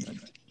Illuminati.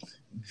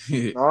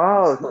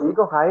 No,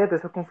 chicos, cállate,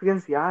 eso es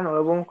confidencial, no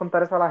le podemos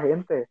contar eso a la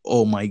gente.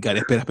 Oh my God,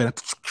 espera.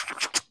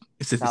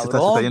 Se está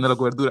Cabrón. yendo la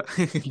cobertura.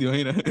 ¿Te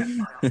imaginas?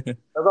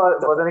 Loco,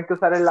 vos tenés que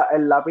usar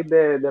el lápiz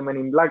de Men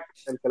in Black,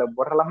 el que les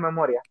borra las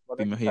memorias. Vos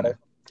 ¿Te tenés que usar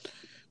imaginas?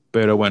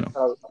 Pero bueno,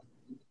 eso.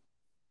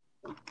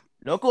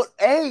 Loco,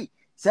 ey,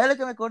 ¿sabes lo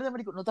que me acordé,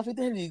 marico? No te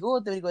afeites el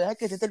bigote, marico. Deja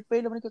que se esté el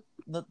pelo, marico.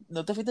 No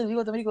te afeites el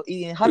bigote, marico.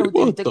 Y en Halloween te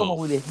What viste the como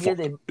Will Smith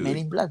de fuck, Men dude?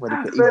 in Black,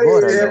 marico. Y Sí,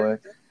 bórralo,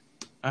 weón.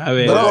 A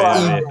ver, Bro,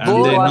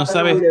 Andrés, va no a ser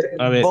sabes,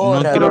 Will a ver, no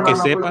bórralo. quiero que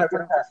porque sepas.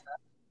 escucha,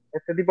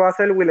 este tipo va a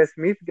ser Will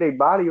Smith, Great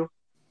Value.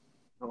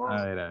 No.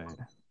 A ver.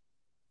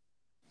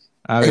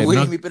 El Will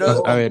No, Smith, pero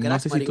a en ver, no crack,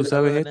 sé si tú marico,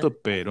 sabes cabrón.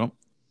 esto, pero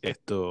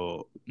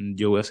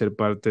yo voy a ser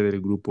parte del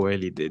grupo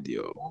élite,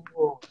 tío.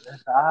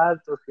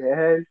 Exacto,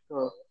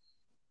 cierto.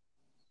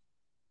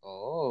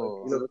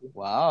 Oh, Tranquilo.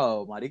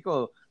 wow,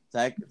 marico.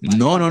 ¿Sabes? Marico,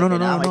 No, antes que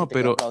nada, marico, te quiero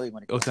pero, aplaudir,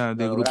 marico. o sea, Lo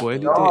del grupo lograste,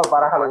 élite, weón. No,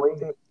 para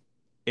Halloween.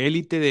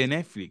 élite de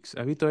Netflix.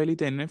 ¿Has visto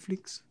élite de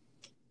Netflix?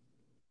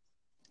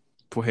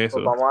 Pues Pues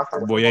eso, vamos a hacer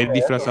voy a ir de eso.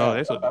 disfrazado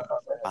de eso, tío.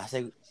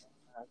 Hace...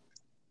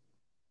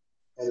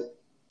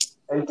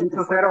 Él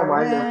quiso ser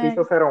Omar, él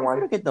quiso ser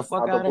Omar. Get the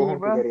fuck A out of here, Topujón que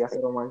bro. quería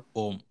ser Omar.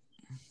 Oh,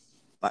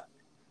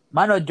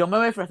 Mano, yo me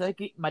voy a disfrazar de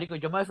Kim, marico,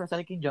 yo me voy a disfrazar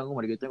de Kim Jong-un,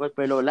 marico. Yo tengo el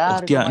pelo largo,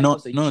 hostia, marico,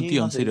 soy no, tío,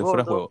 chino, en soy serio,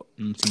 fuera gordo. juego,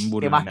 sin ¿Qué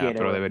burla ni más nada, quieres,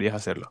 pero weón? deberías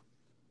hacerlo.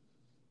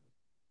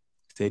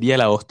 Sería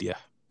la hostia.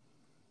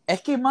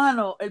 Es que,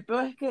 mano, el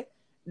peor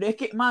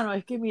mano,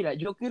 es que mira,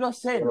 yo quiero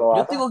hacerlo.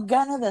 Pero Yo tengo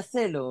ganas de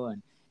hacerlo,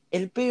 weón.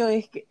 El peor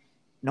es que,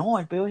 no,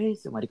 el peor es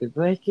eso, marico. El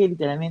peor es que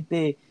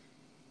literalmente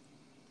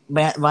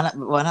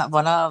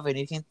van a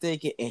venir gente de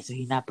que eso es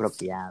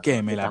inapropiado.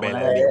 Que me Que la estamos pela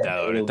hablando el de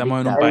dictador. un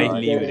Estamos en un país dictador.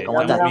 libre. ¿Cómo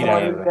ya estás? Mira,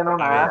 miramos el que no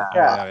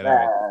nazca. a ver.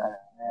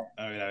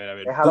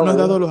 Es Tú no has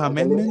dado Halloween, los hay que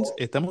amendments.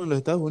 Estamos en los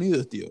Estados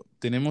Unidos, tío.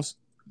 Somos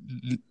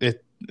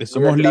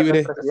libertad de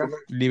libres, expresión.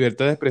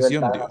 libertad de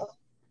expresión, Libertad.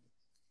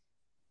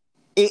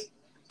 tío.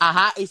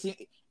 Ajá,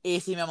 y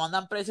si me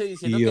mandan preso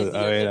diciendo que Tío, sí,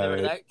 a yo que ver, de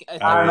verdad a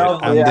Ah, ver, no, Jong-un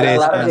cuidado, es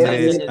la claro que plaza sí.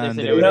 de Andrés,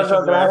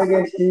 Celebration, Claro bro.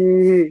 que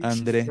sí.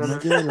 Andrés, No, no no.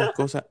 lleves las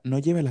cosas, no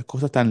lleves las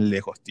cosas tan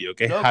lejos, tío,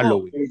 que es Loco,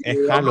 Halloween, Sí, sí, es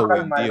vamos a Halloween,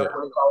 calmarnos, tío.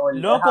 por favor.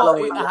 Es loco,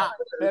 Halloween. ajá,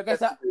 marico, pero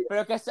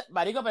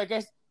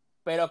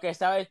que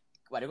sabes,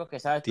 marico, que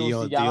sabes tú si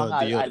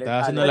llaman Tío, te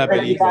estás haciendo Pues la te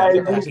quita película, te el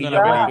estás haciendo y la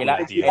lo ponen disfraz, aquí película,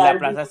 te tío. en quita la el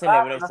plaza disfraz, no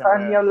Celebration, sabes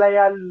ni bro.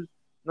 hablar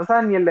no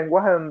sabes ni el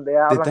lenguaje donde Te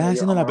hablan estás ellos,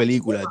 haciendo la amor.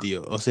 película,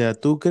 tío. O sea,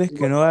 ¿tú crees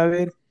que no va a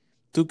haber,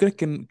 tú crees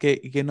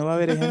que no va a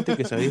haber gente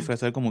que se va a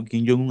disfrazar como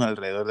Kim Jong-un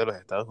alrededor de los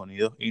Estados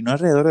Unidos? Y no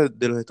alrededor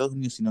de los Estados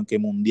Unidos, sino que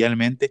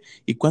mundialmente.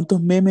 ¿Y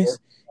cuántos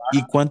memes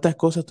y cuántas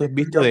cosas tú has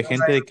visto de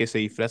gente de que se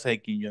disfraza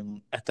de Kim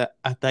Jong-un?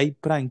 Hasta hay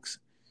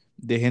pranks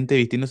de gente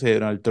vistiéndose de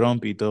Donald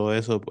Trump y todo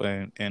eso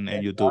en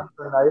YouTube.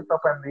 Exacto, nadie está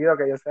ofendido,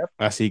 que yo sepa.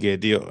 Así que,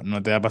 tío,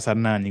 no te va a pasar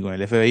nada ni con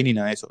el FBI ni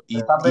nada de eso. Te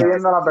estás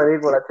viendo la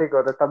película,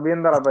 chicos, te estás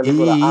viendo la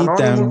película. y Anonymous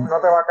tam-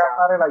 no te va a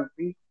casar el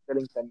IP del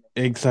internet.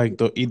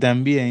 Exacto, y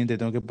también te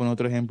tengo que poner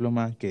otro ejemplo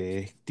más que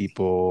es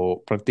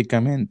tipo,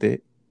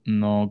 prácticamente,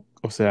 no,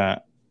 o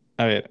sea,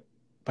 a ver,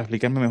 para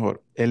explicarme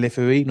mejor, el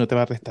FBI no te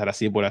va a arrestar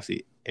así por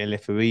así, el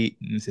FBI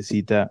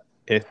necesita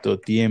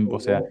tiempo, o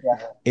sea,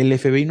 el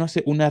FBI no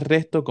hace un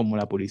arresto como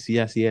la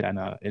policía hiciera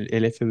nada,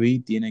 el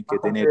FBI tiene que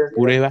tener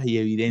pruebas y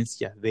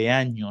evidencias de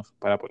años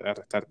para poder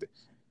arrestarte.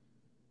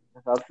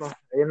 Exacto.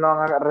 Ellos no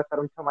van a arrestar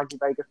a un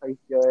chamaquito ahí que se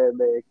vistió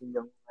de Kim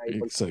Jong-un ahí.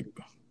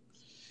 Exacto.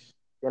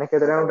 Tienes que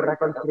tener un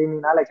récord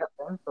criminal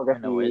extenso, que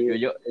Bueno, si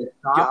yo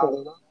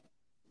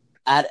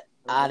haré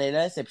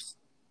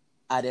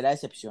haré la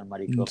excepción,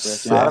 marico, pero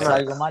si me Sí. pasa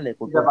algo mal, le si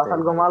culpo te a pasa ustedes,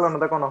 algo marico. malo, no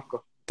te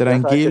conozco. Ya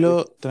sabes que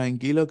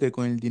Tranquilo, que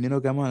con el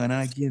dinero que vamos a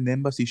ganar aquí en The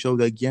Embassy Show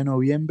de aquí a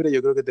noviembre,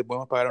 yo creo que te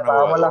podemos pagar te un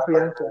pagamos abogado. la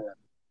fianza.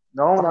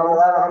 No, una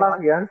boda, no la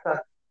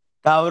fianza.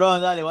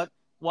 Cabrón, dale, voy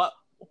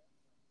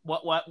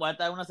a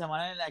estar una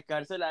semana en la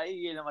cárcel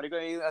ahí y el marico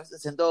ahí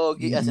haciendo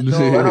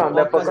Bueno,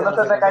 después podcast que no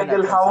mientras se te cambia caiga la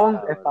el cárcel, jabón,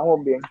 cabrón.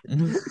 estamos bien.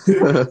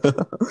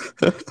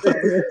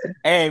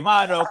 Ey,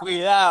 mano,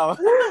 cuidado.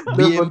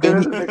 Después que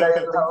no se te caiga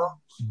el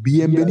jabón.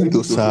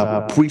 Bienvenidos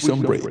a Prison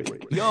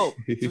Break. Yo,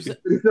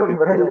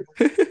 Hombre,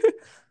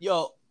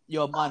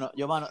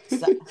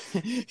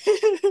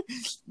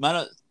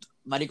 mano,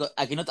 marico,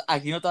 aquí no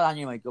te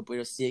daño, marico,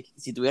 pero si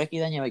tuviera que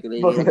daño, marico, le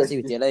diría que se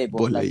vistiera de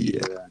Buzz Ponle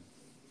Lightyear, ya. weón.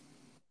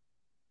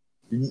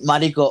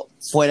 Marico,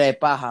 fuera de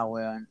paja,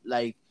 weón.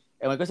 Like,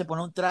 el marico se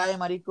pone un traje,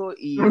 marico,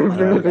 y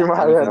marico, ya,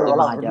 más el allá, infinito no,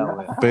 más la allá, verdad.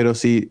 weón. Pero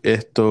sí,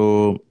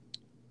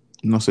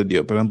 no sé,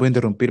 tío, perdón por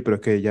interrumpir, pero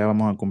es que ya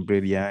vamos a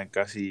cumplir ya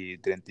casi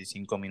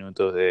 35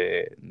 minutos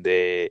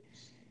de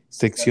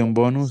sección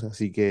bonus,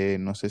 así que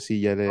no sé si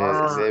ya le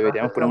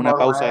deberíamos poner una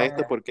pausa a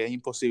esto porque es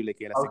imposible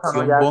que la Pausa, no,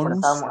 sección ya bonus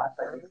cortamos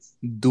hasta ahí.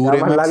 dure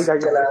Ya más más larga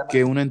que la...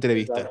 que una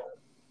entrevista. Exacto.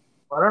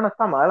 Bueno, no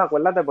está mal,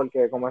 acuérdate,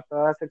 porque como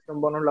esta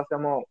sección bonus lo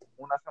hacemos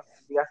una semana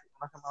sí,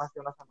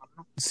 una semana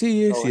no.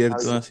 Sí, es So, está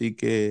cierto, bien. así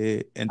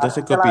que,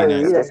 entonces, Así ¿qué se la opinas?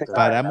 divide, ¿sabes?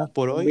 ¿Paramos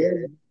por Un hoy?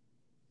 viernes.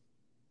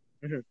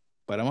 Ujú,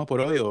 ¿Paramos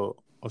por hoy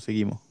o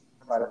seguimos?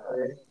 me parece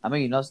bien. A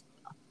mí, no,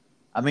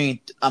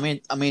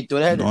 tú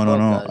eres el del No,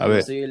 podcast, a yo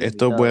ver, soy el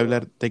esto voy a invitado.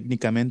 hablar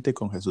técnicamente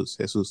con Jesús.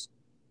 Jesús,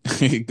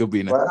 ¿qué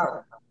opinas?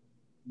 Bueno,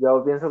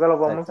 yo pienso que lo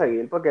podemos Exacto.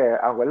 seguir porque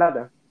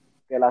acuérdate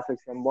que la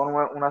sección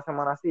bonus es una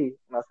semana sí,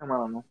 una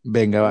semana no.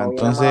 Venga, Si va, no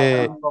viene más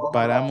entonces pronto,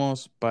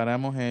 paramos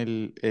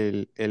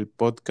el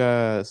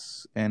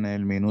podcast en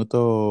el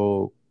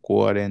minuto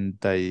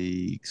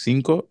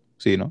 45,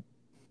 sí, ¿no?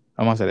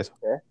 Vamos a hacer eso.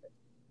 ¿qué?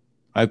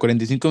 Al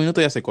 45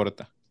 minutos ya se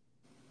corta.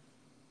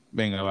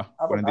 Venga, va,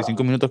 Ah, pues está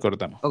 45 minutos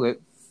cortamos. Ok.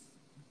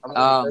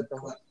 ah, pues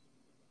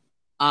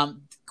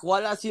Um, perfecto.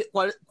 ¿Cuál ha sido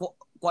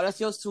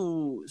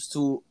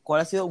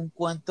cuál ha sido un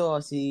cuento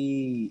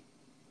así?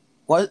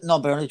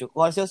 No, pero no he dicho,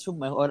 ¿cuál ha sido su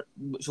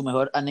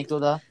mejor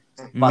anécdota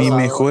Mi pasado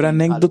mejor en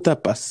Halloween? anécdota O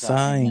sea,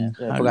 pasada en en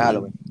época de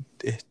Halloween. Halloween.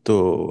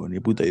 Esto, ni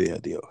puta idea,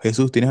 tío.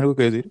 Jesús, ¿tienes algo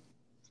que decir?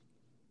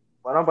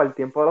 Bueno, para el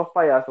tiempo de los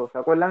payasos, ¿se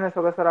acuerdan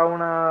eso que será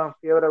una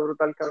fiebre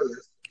brutal que había?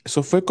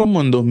 Eso fue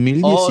como en Oh,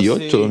 2018,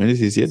 sí,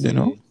 2017,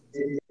 ¿no? sí.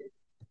 Que,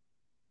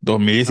 No,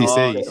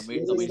 2016.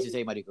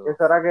 2016, marico.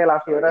 eso era que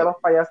la fiebre de los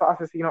payasos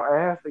asesinos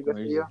es eso y qué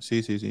sé yo.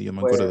 2016. Sí, yo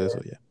me Pues acuerdo de eso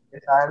ya.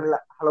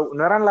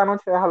 no era en la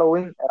noche de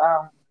Halloween,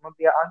 era unos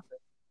días antes.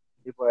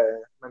 Y pues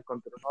me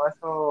encontré uno de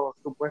esos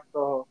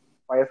supuestos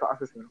payasos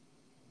asesinos.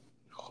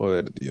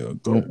 Joder, tío.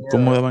 Qué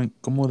miedo.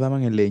 ¿Cómo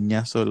daban el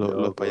leñazo los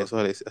Loco. payasos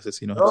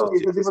asesinos No, esos, y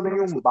tío? ese tipo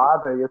tenía un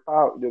bate,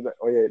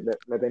 oye,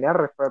 le tenía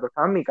respeto,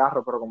 estaba en mi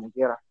carro, pero como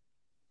quiera.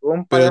 Tuvo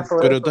un payaso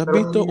de Pero tú esos, has era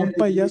un visto niño un chiquito.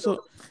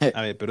 payaso.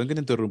 A ver, perdón que te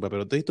interrumpa,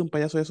 pero ¿tú has visto un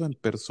payaso de esos en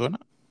persona?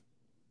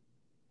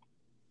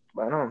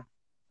 Bueno,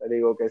 te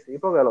digo que sí,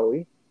 porque lo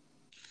vi.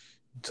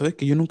 ¿Sabes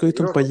que yo nunca he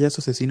visto un Digo,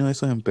 payaso asesino de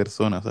esos en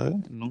persona, ¿sabes?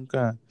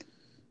 Nunca.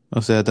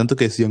 O sea, tanto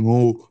que decían,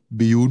 oh,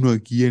 vi uno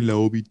aquí en la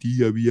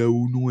OBT, había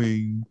uno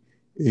en,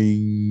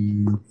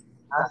 sí.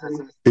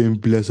 en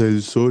Plaza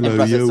del Sol, En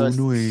Plaza del había Sol.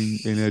 uno en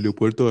el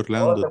aeropuerto de Oh,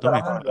 Orlando. que No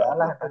me fuera jodas. mundial,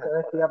 la gente se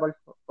vestía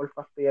por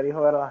fastidiar y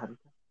joder a la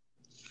gente.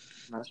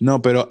 No,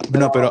 No, pero, pero,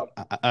 no, pero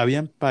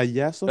habían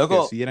payasos que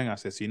Loco, sí eran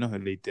asesinos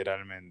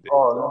literalmente.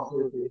 oh, no,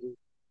 sí.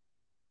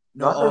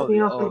 No no,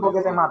 obvio, asesinos tipo obvio,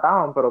 que te sí.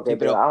 mataban, pero Sí, que te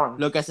pero daban.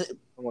 lo que hace,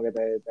 Como que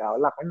te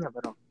daban la coña,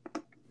 pero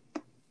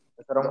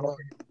eso era un...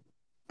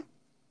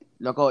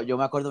 loco, yo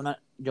me acuerdo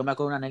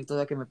una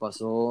anécdota que me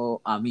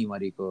pasó a mí,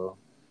 marico.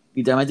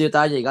 Literalmente yo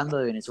estaba llegando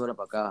de Venezuela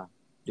para acá.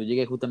 Yo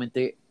llegué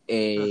justamente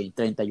el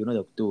 31 de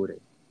octubre.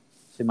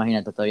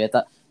 Imagínate,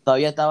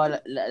 todavía estaba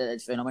el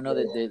fenómeno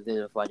de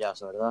los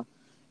payasos, ¿verdad?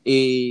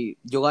 Y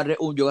yo agarré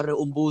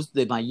un bus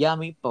de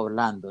Miami para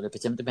Orlando.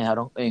 Especialmente me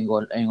dejaron en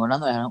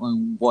Orlando, me dejaron en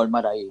un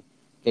Walmart ahí,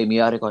 que me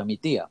iba a recoger mi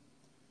tía.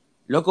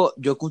 Loco,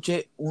 yo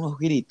escuché unos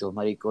gritos,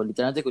 marico.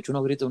 Literalmente escuché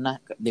unos gritos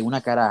de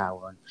una cara,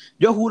 weón.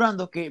 Yo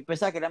jurando que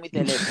pensaba que era mi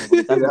teléfono,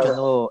 porque estaba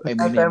escuchando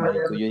Eminem,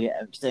 marico. Yo dije,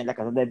 estoy en la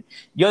casa de...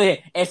 Yo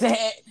dije,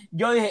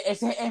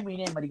 ese es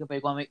Eminem, marico.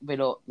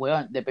 Pero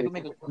weón, después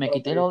que me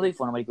quité el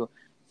audífono, marico,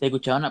 se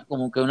escuchaba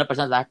como que una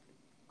persona estaba,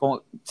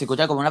 se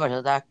escuchaba como una persona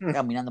estaba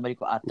caminando,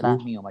 marico, atrás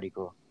Uf, mío,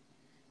 marico.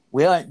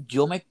 Weón,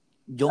 yo me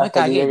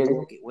Hasta que cagué, yo llegué.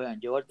 como que, weón,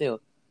 yo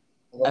volteo.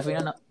 Al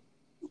final no,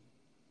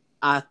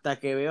 hasta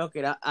que veo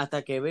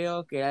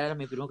que era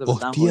mi primo que me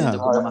estaban hostia, jodiendo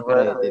con una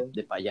máscara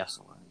de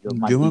payaso, man. Yo,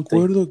 yo me maldito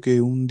acuerdo que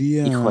un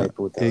hijo día de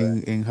puta,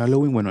 weón. en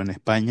Halloween, bueno, en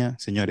España,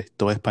 señores,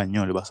 todo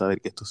español va a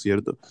saber que esto es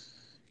cierto,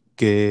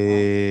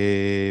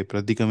 que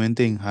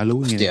prácticamente en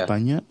Halloween en Hostia.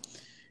 España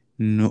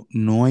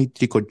no hay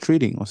trick or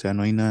treating, o sea,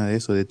 no hay nada de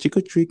eso, de trick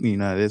or treat ni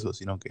nada de eso,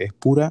 sino que es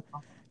pura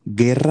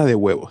guerra de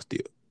huevos,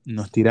 tío.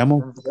 Nos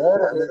tiramos, En serio,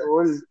 qué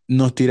cool.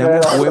 nos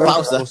tiramos Pero, huevos,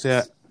 Pausa. o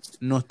sea,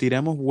 nos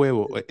tiramos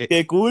huevos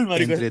Qué cool,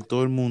 marico. entre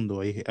todo el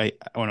mundo.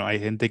 Bueno, hay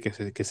gente que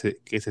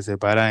se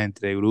separa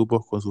entre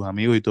grupos con sus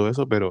amigos y todo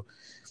eso, pero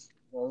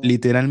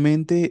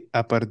literalmente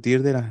a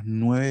partir de las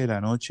 9 de la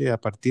noche, a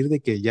partir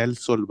de que ya el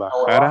sol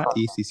bajara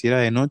y se hiciera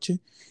de noche,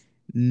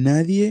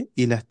 nadie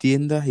y las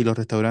tiendas y los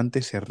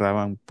restaurantes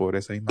cerraban por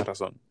esa misma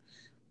razón,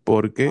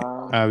 porque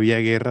ah, había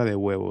guerra de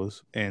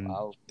huevos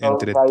Wow.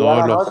 entre caía todos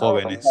la los noche y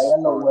jóvenes.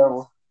 caían los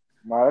huevos.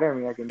 Madre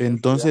mía, qué intensidad.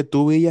 Entonces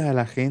tú veías a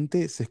la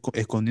gente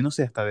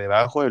escondiéndose hasta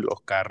debajo de los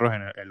carros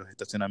en los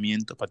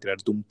estacionamientos para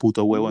tirarte un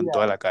puto huevo en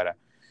toda Tía, la cara.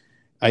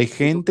 Hay ¿y tú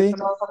crees que gente,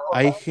 no vas a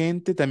hay acordar?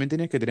 gente, también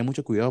tienes que tener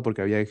mucho cuidado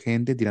porque había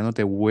gente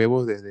tirándote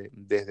huevos desde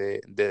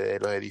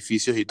los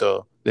edificios y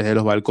todo, desde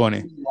los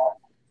balcones,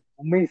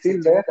 Un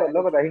misil de esos,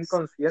 loco, te es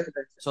inconsciente.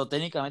 So,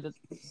 técnicamente,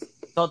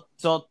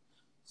 so,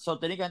 so,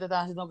 técnicamente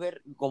estaban haciendo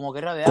como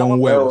guerra de con agua,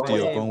 pero huevos,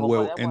 después tío, de con bomba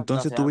huevos. de agua la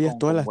Entonces tú hacían veías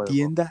todas con las huevo.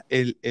 tiendas,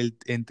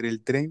 entre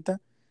el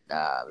 30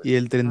 Diablo. y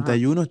el treinta Ajá.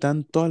 y uno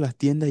están todas las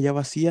tiendas ya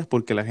vacías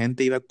porque la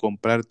gente iba a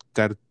comprar No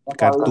sabía.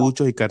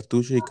 cartuchos y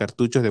cartuchos y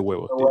cartuchos de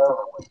huevos, Qué tío. huevo.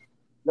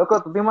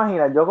 Loco, tú te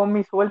imaginas, yo con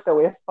mi suerte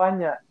voy a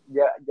España,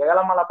 llega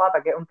la mala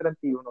pata, que es un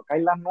 31,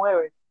 caen las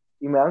 9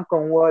 y me dan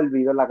con un huevo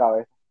hervido en la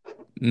cabeza.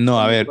 No,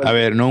 con mi a suerte.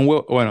 ver, no un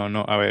huevo, bueno,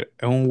 no, a ver,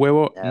 es un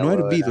huevo Ya, no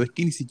hervido, huevona. es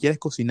que ni siquiera es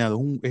cocinado,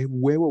 es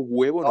huevo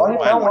No,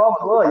 yo sé, un normal. huevo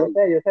crudo,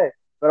 yo sé.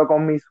 Pero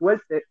con mi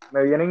suerte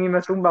me vienen y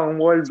me zumban un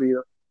huevo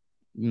hervido. A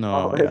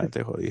No, ya ver,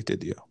 te jodiste,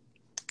 tío.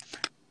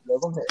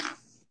 loco,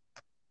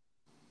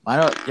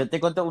 Bueno, yo te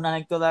cuento una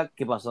anécdota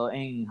que pasó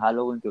en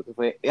Halloween, creo que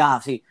fue. Ah,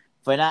 sí,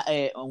 fue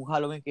un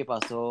Halloween que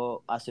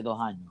pasó hace 2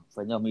 años,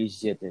 fue en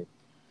 2017.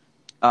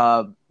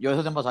 Yo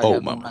ese tiempo Oh,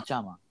 salía con mamá. una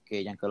chama,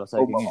 que Giancarlo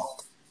sabe oh, quién es. mamá.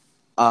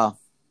 Ah,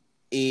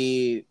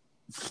 y,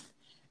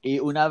 y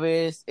una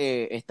vez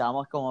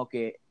estábamos como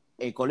que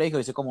el colegio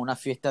hizo como una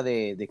fiesta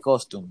de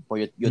costume,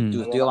 pues yo Mm. Sí,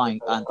 una estudiaba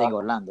fiesta de antes en disfraces.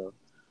 Orlando.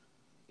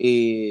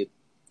 Y,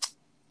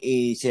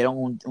 y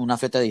hicieron una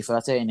fiesta de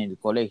disfraces en el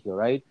colegio,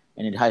 right?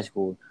 En el high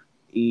school.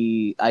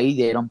 Y ahí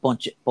dieron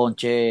ponche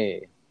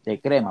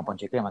de crema,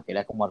 que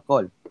era como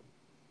alcohol.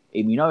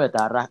 Y mi novia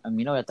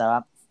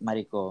estaba,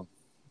 marico,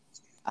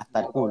 hasta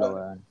el culo,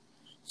 weón.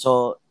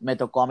 So, me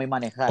tocó a mí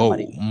manejar, Oh,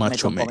 marico. Me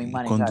macho tocó a mí man,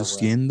 manejar, weón.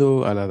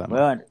 conduciendo a la dama.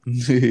 Weón,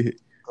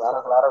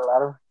 Claro, claro,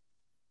 claro.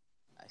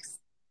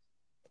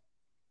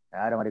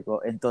 claro,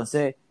 marico.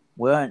 Entonces,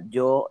 weón,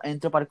 yo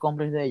entro para el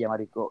complex de ella,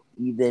 marico,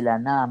 y de la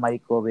nada,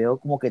 marico, veo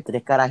como que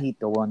tres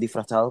carajitos, weón,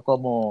 disfrazados Well,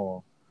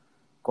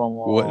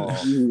 como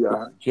Y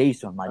ya,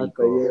 Jason, hasta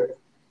marico. ahí.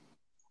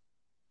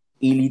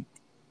 Y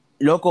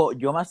loco,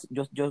 yo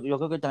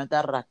creo que también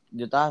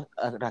yo estaba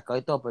rascado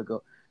y todo, porque,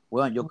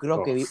 weón, yo creo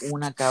oh, que vi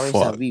una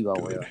cabeza fuck, viva,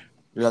 dude. weón.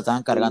 Lo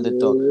estaban cargando y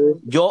todo.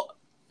 Yo,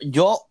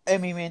 yo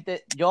en mi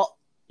mente, yo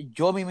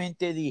en mi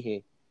mente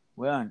dije,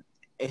 weón,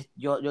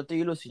 yo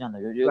estoy ilusionando.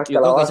 Las Yo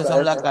creo que esas calabazas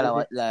son esas, sí,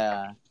 sí.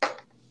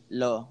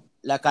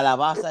 la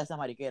calabaza de esa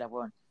mariquera,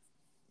 weón.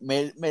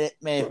 Me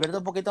despierto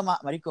un poquito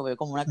más, marico, veo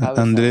como una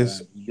cabeza,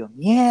 Andrés, weón. Y yo,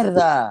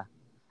 mierda.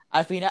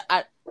 Al final,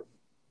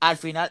 al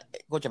final,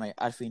 escúchame,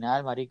 al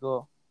final,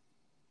 marico,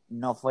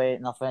 no fue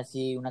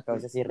así una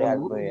cabeza así real,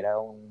 pues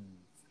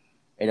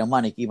era un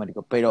maniquí,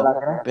 marico. ¿De Pero, la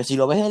crema? pero si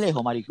lo ves de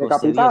lejos, marico,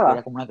 se veía que era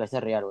 ¿Decapitada? como una cabeza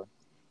real, güey.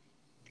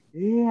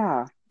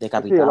 Yeah.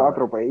 Eso yo Decapitada, los güey.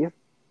 atropello.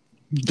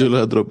 yo lo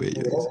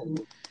atropello, dice.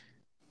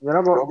 Yo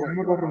no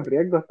corro un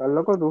riesgo, estás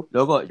loco tú.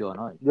 Loco, yo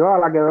no. Yo a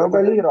la que veo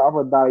peligro,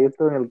 pues da, yo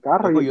estoy en el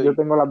carro, Loco, yo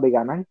tengo las de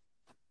ganar.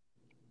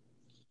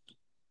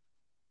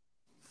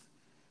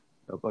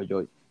 loco.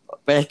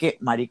 Pero es que,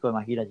 marico,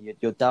 imagínate,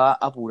 yo estaba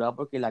apurado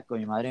porque con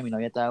mi madre y mi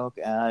novia estaba como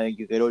que, ay,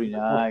 yo quiero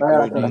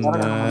Espera, orinar. que no me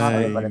Oye, mates.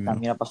 Ay, para esta no.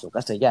 mira pasó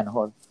castellano,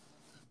 joder.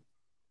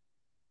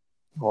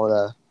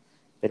 Joda.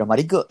 Pero,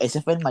 marico,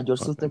 ese fue el mayor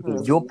susto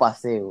Joder. que yo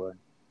pasé, güey.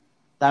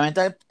 También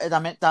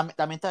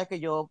sabes que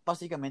yo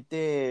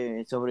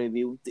básicamente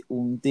sobreviví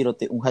un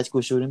high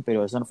school shooting,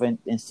 pero eso no fue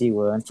en sí,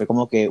 weón. Fue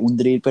como que un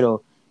drill,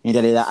 pero en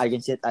realidad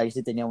alguien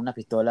sí tenía una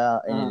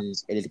pistola en Ajá.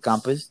 el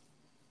campus.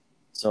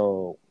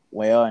 So,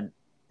 weón.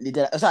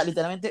 O sea,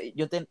 literalmente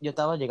yo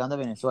estaba llegando a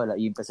Venezuela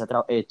y empecé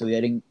a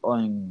estudiar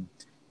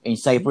en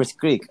Cypress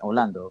Creek,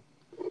 Orlando.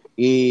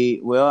 Y,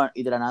 weón,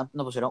 y de la nada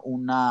nos pusieron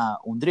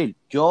un drill.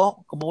 Yo,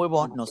 como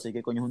huevón, no sé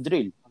qué coño es un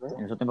drill.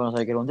 En ese tiempo no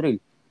sabía qué era un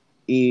drill.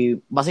 Y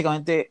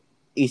básicamente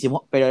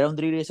hicimos, pero era un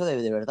drill eso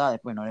de verdad,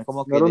 después, no era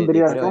como No que era un de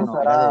dría creo, entonces,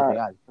 no, era de era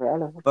real.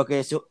 real eso. Porque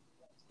eso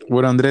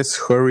Bueno, Andrés,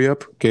 hurry up,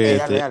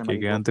 era real, que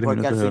quedan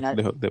marico. 3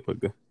 minutos de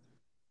podcast.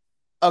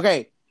 Ok,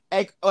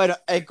 bueno,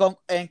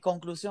 en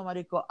conclusión,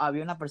 marico,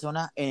 había una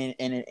persona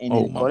en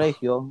Oh, el mamá.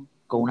 colegio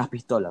con unas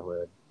pistolas,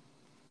 weón.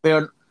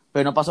 Pero,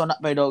 pero no pasó nada,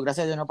 pero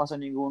gracias a Dios no pasó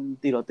ningún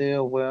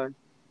tiroteo, weón.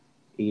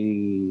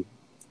 Y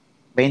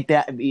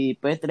y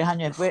pues 3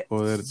 años después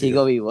Joder, tío.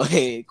 sigo vivo,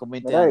 con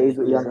 20 Mira, años.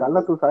 y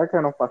Andarla, tú sabes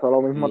que nos pasó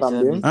lo mismo Y eso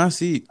es también, mi... Ah,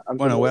 sí. antes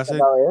Bueno, de voy a que se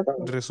hacer acabe esto.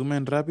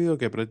 resumen rápido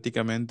que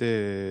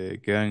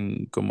prácticamente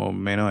quedan como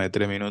menos de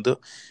 3 minutos.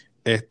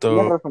 Y en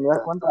Esto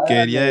resumidas cuentas era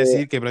quería que,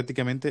 decir que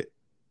prácticamente...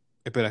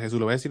 Espera, Jesús,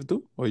 ¿lo vas a decir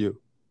tú o yo?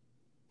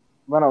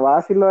 bueno, va a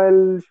decir lo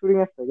del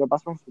shooting este, que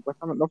pasó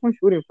supuestamente, no fue un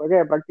shooting, fue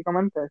que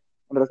prácticamente,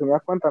 en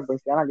resumidas cuentas,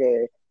 pensaban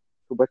que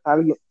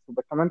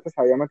supuestamente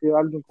se había metido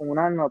alguien con un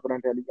arma, pero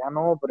en realidad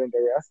no, pero en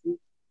realidad sí.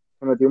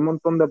 Se metió un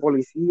montón de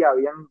policías,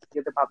 habían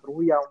 7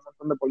 patrullas, un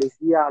montón de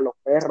policías, los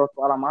perros,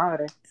 toda la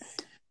madre,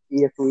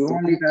 y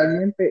estuvimos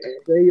literalmente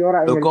 6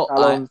 horas en el Loco,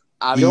 salón,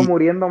 yo Y,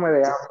 muriéndome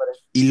de hambre.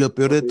 y lo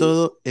peor de Horrible.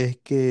 todo es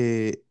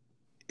que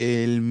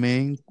el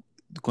men,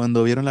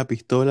 cuando vieron la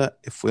pistola,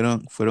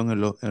 fueron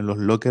en los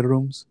locker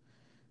rooms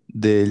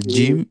del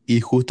Sí. gym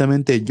y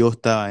justamente yo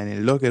estaba en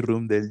el locker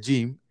room del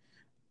gym,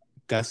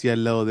 casi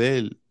al lado de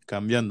él,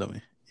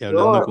 cambiándome y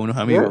hablando con unos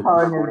Yo amigos.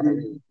 estaba en el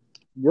gym.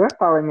 Yo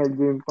estaba en el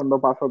gym cuando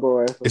pasó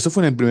todo eso. Eso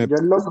fue en el primer... Yo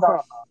el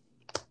lockdown,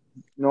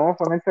 no,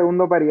 fue en el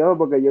segundo periodo,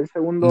 porque yo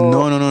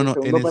No, no, no, el no.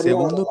 En segundo el periodo,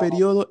 segundo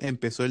periodo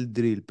empezó el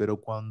drill, pero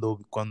cuando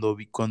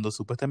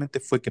supuestamente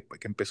fue que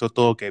empezó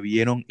todo, que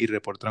vieron y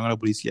reportaron a la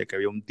policía que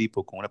había un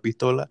tipo con una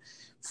pistola,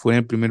 fue en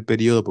el primer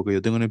periodo, porque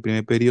yo tengo en el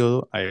primer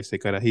periodo a ese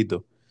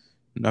carajito.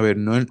 A ver,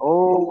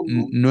 oh,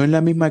 no en la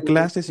sí, misma sí, sí,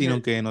 clase,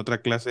 sino que en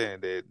otra clase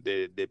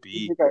de sí,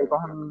 PI. sí, que ahí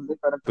cogen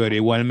diferentes Pero cosas.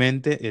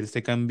 igualmente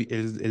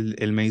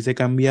él me se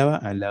cambiaba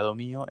al lado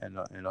mío en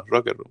los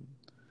locker room.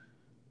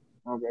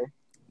 Ok,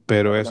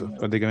 Pero pero eso, también.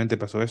 prácticamente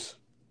pasó eso.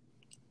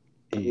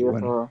 Y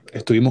bueno,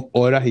 estuvimos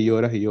horas y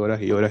horas y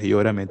horas y horas y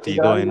horas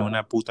metidos en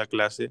una puta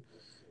clase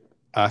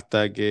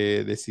hasta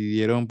que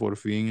decidieron por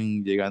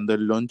fin llegando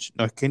el lunch.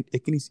 No, es que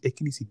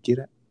ni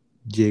siquiera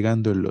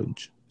llegando el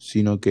lunch,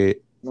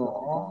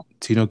 No.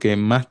 sino que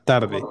más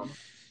tarde.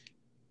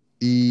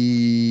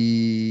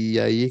 Y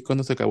ahí es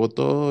cuando se acabó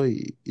todo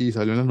y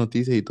salió en las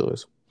noticias y todo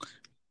eso.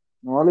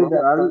 No,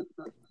 literal.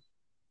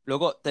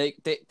 Luego, te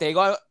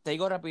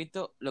digo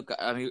rapidito lo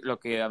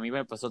que a mí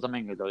me pasó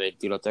también, lo del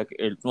tiroteo.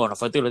 Bueno,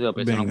 fue tiroteo,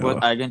 pero no Venga, fue, va.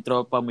 alguien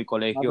entró para mi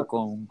colegio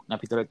con una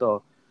pistola y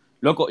todo.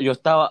 Loco, yo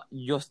estaba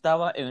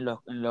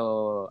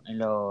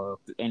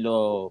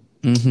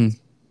Ujú.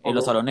 en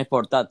los salones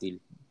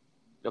portátiles,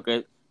 lo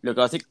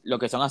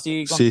que son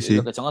así, Sí, lo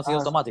sí. que son así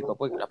automáticos,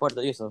 pues, la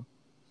puerta y eso.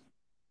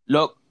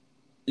 Lo,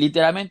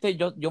 literalmente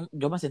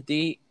yo me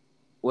sentí,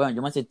 bueno,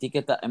 yo me sentí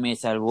que me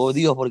salvó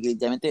Dios, porque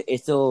literalmente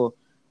esos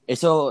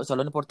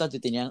salones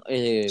portátiles Sí, tenían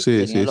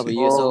sí, los sí.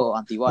 vidrios esos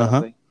antibalas, Ajá.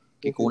 pues,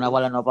 que con una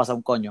bala no pasa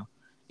un coño.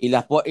 Sí,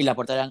 las ya puertas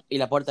no,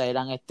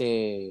 eran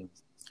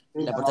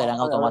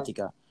obviamente.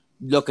 automáticas.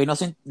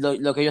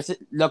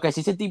 Lo que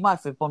sí sentí mal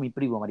fue por mi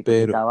primo, marico, que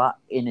Pero, estaba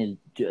en el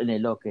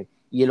locker.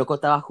 Y el loco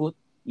estaba oh,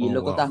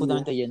 wow.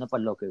 justamente yendo para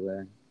el locker,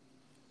 weón.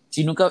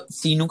 Si nunca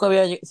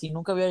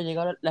hubiera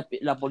llegado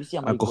la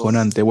policía, marico,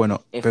 Acojonante.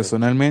 Bueno, F.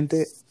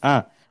 personalmente,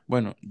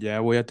 bueno, ya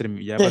voy a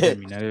ya para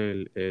terminar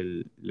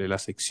la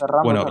sección.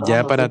 Bueno, ya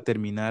Cerrando, para sí.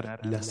 terminar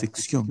la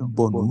sección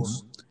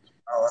bonus,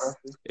 Ahora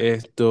sí.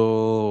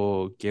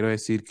 esto quiero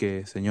decir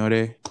que,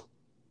 señores,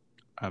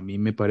 a mí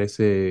me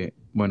parece,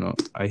 bueno,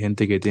 hay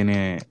gente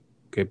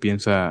que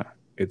piensa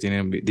que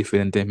tiene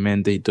diferentes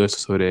mentes y todo eso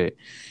sobre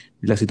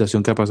la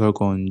situación que ha pasado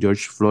con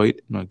George Floyd.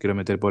 No quiero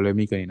meter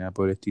polémica ni nada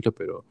por el estilo,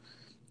 pero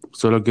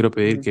solo quiero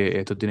pedir que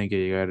esto tiene que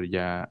llegar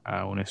ya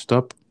a un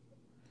stop.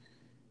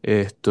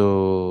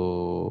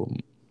 Esto,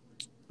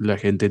 la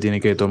gente tiene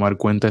que tomar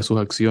cuenta de sus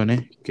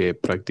acciones, que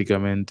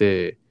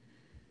prácticamente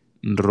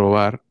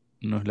robar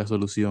no es la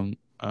solución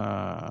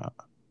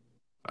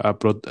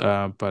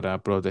para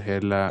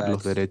proteger los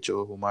Facts.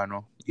 derechos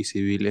humanos y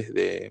civiles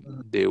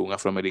de un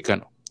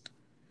afroamericano.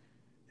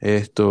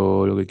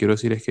 Esto, lo que quiero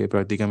decir es que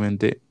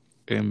prácticamente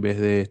en vez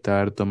de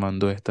estar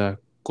tomando estas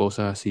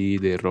cosas así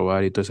de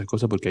robar y todas esas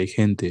cosas, porque hay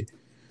gente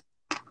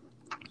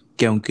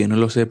que aunque no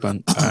lo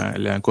sepan,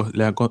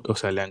 o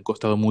sea, le han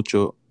costado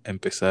mucho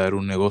empezar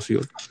un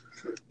negocio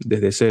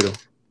desde cero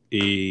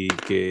y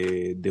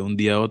que de un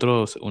día a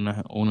otro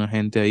una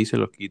gente ahí se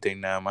los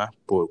quiten nada más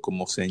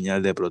como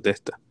señal de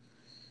protesta.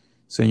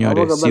 No,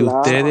 porque Señores, es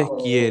verdad.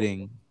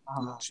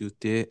 Ajá. si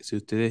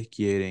ustedes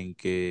quieren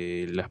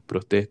que las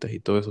protestas y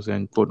todo eso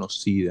sean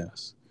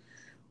conocidas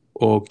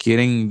o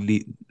quieren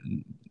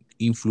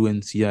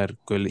influenciar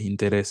que les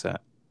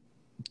interesa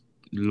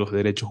los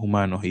derechos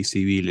humanos y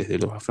civiles de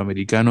los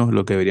afroamericanos,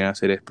 lo que deberían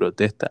hacer es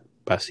protesta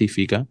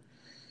pacífica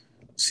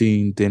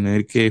sin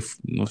tener que,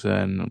 o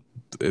sea,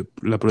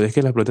 es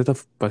que la protesta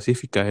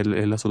pacífica es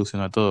la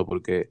solución a todo,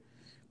 porque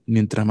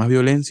mientras más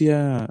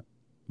violencia,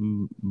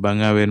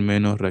 van a haber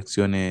menos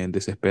reacciones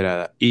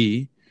desesperadas.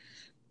 Y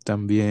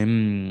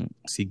también,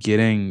 si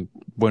quieren,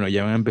 bueno,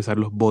 ya van a empezar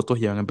los votos,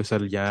 ya van a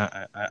empezar ya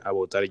a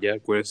votar ya.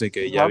 Acuérdense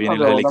que ya Exacto, vienen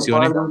que las voten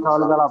por elecciones. alguien que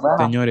valga la pena.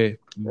 Señores,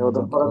 Que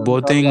voten por alguien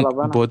que valga la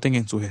pena. voten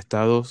en sus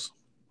estados.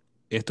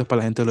 Esto es para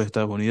la gente de los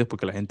Estados Unidos,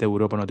 porque la gente de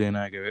Europa no tiene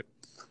nada que ver.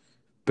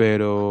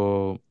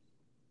 Pero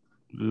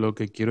lo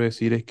que quiero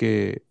decir es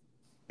que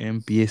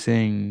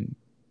empiecen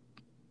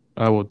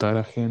a votar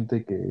a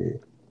gente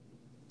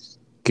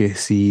que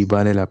sí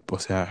vale o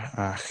sea,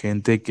 a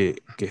gente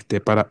que esté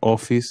para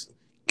office,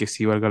 que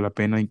sí valga la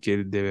pena y que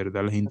de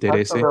verdad les Exacto, que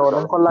interese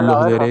voten con la los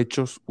cabeza.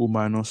 derechos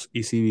humanos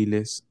y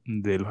civiles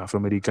de los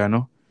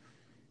afroamericanos.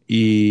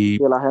 Y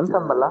Y la gente,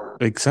 en verdad.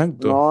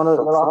 exacto, No de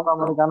los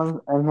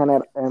afroamericanos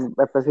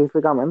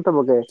específicamente,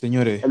 porque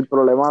señores, el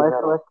problema de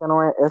esto es que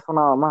no es eso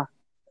nada más.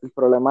 El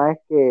problema es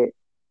que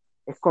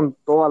es con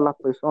todas las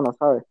personas,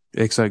 ¿sabes?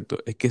 exacto,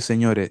 es que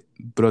señores,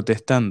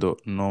 protestando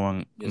Yes, no,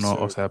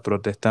 o sir. sea,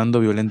 protestando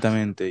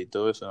violentamente y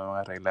todo eso no van a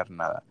arreglar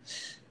nada.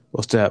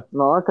 O sea,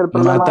 No, es que el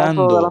problema de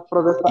eso de las matando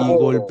protestas y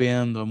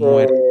golpeando a es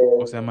muerte,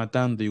 o sea, que,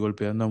 matando y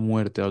golpeando a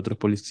muerte a otros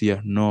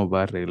policías no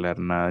va a arreglar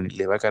nada, ni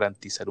le va a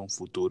garantizar un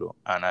futuro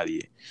a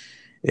nadie.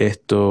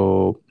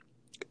 Esto,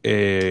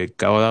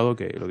 cabo dado,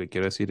 que lo que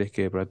quiero decir es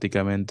que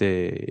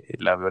prácticamente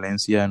la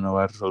violencia no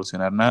va a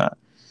solucionar nada.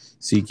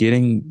 Si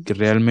quieren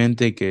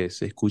realmente que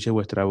se escuche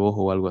vuestra voz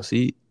o algo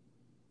así,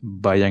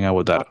 vayan a las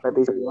votar.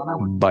 peticiones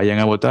Vayan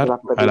a y votar las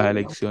a las peticiones,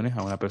 elecciones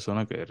a una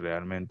persona que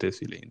realmente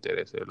sí les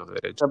interese los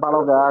derechos. sepa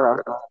lo que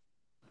haga.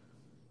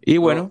 Y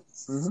Bro, bueno,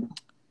 Ujú.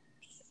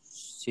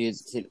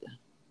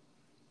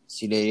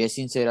 si le diré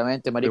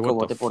sinceramente, marico,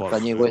 what the vote por fuck.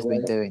 Kanye West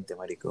 2020,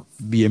 marico. No,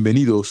 Will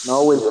Bienvenidos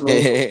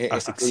Smith, a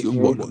Will Sección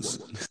Smith. Bonus.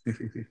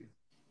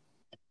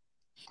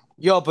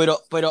 Yo, pero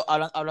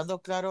hablando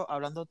claro,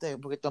 hablándote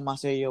un poquito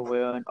más serio,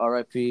 weón,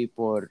 RIP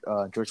por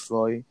George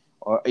Floyd,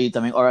 y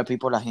también RIP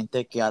por la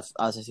gente que ha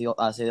sido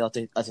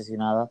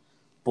asesinada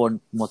por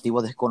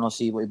motivos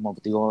desconocidos y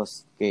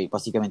motivos que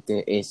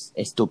básicamente es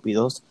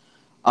estúpidos.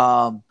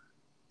 Um,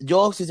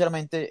 yo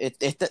sinceramente,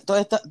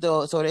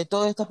 sobre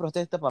toda esta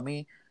protesta, para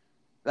mí,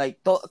 like,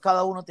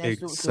 cada uno tiene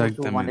su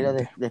manera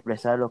Exactamente. de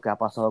expresar lo que ha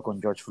pasado con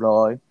George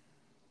Floyd,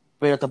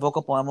 pero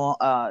tampoco podemos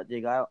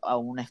llegar a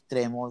un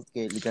extremo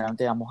que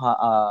literalmente vamos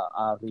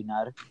a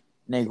arruinar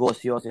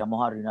negocios y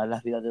vamos a arruinar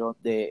las vidas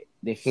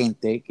de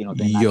gente que no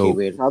tiene nada que Yo,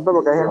 ver Exacto,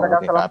 porque hay gente con que lo que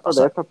hace acaba las de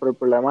pasar. protestas, pero el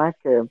problema es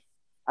que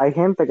hay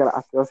gente que las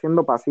está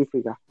haciendo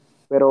pacíficas,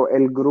 pero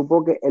el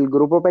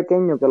grupo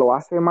pequeño que lo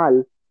hace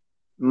mal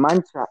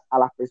mancha a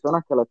las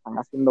personas que lo están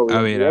haciendo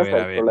a bien, ver, y a ese ver,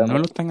 es a el ver, no problema.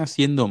 lo están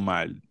haciendo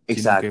mal, sino que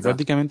Exacto.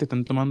 prácticamente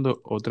están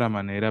tomando otra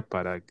manera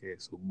para que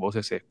sus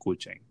voces se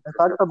escuchen.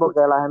 Exacto, porque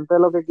la gente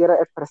lo que quiere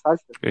es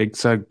expresarse,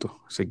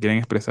 Exacto, se quieren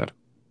expresar.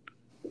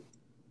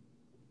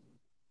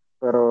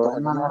 pero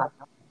hay maneras,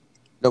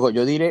 Luego,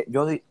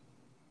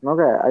 ¿no?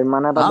 Que hay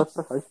maneras de ah,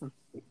 expresarse.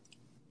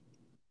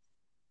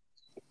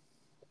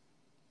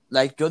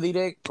 yo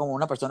diré como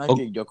una persona O-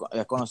 que yo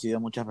he conocido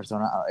muchas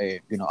personas,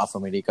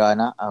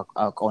 afroamericanas,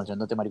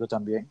 conociéndote, marico,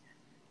 también.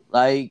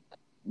 Like,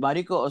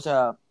 marico, o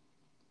sea,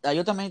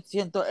 yo también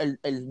siento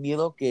el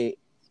miedo que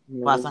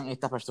pasan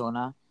estas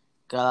personas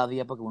cada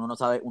día porque uno no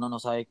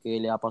sabe qué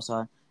le va a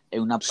pasar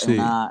sí,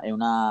 en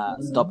una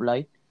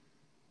stoplight.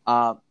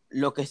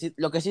 Lo que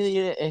sí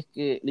diré es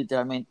que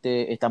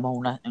literalmente estamos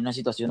en una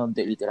situación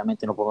donde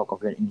literalmente no puedo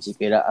confiar ni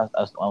siquiera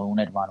a un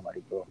hermano,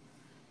 marico.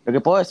 Lo que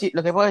puedo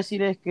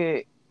decir es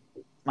que,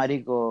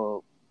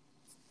 marico,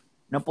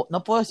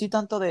 no puedo decir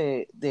tanto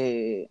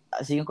de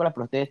siguen con las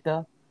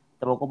protestas,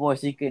 tampoco puedo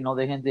decir que no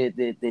dejen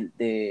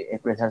de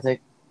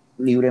expresarse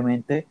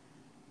libremente.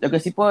 Lo que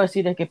sí puedo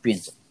decir es que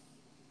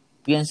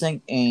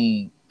piensen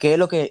en qué es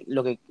lo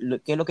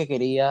que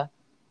quería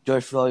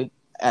George Floyd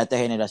a esta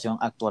generación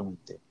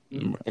actualmente.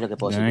 bueno, Es lo que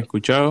puedo ya decir han yo.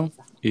 escuchado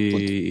Punto.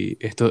 y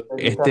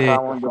Aquí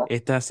cerramos ya.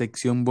 esta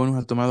sección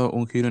bonus ha tomado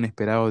un giro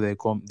inesperado de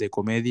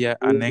comedia,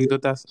 Sí, sí.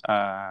 anécdotas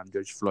a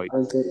George Floyd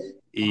Ay, sí.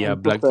 y a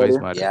Un poco Black Lives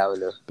serio. Matter.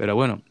 Diablo. Pero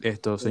bueno,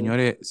 estos Sí.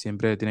 señores,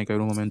 siempre tiene que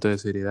haber un momento de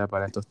seriedad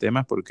para estos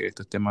temas porque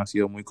estos temas han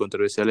sido muy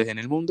controversiales en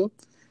el mundo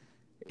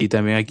y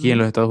también aquí en Ujú.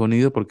 los Estados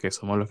Unidos porque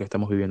somos los que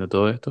estamos viviendo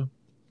todo esto.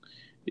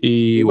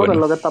 Y Sí, porque es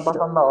bueno, lo que está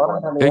pasando ahora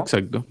en realidad.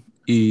 exacto.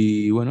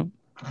 Y bueno,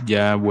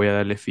 ya voy a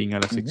darle fin a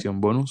la Ujú. sección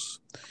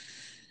bonus.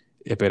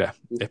 Espera,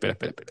 Sí, espera, sí.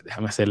 espera, espera.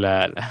 Déjame hacer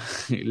la... Ay,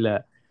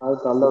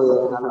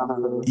 hazlo bien,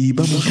 hazlo bien. Y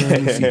vamos a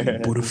darle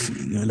fin, por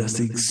fin, a la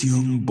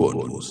sección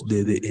bonus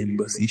de The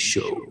Embassy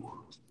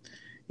Show.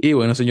 Y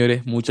bueno,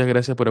 señores, muchas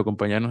gracias por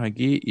acompañarnos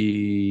aquí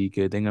y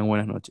que tengan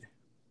buenas noches.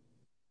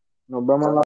 Nos vemos en la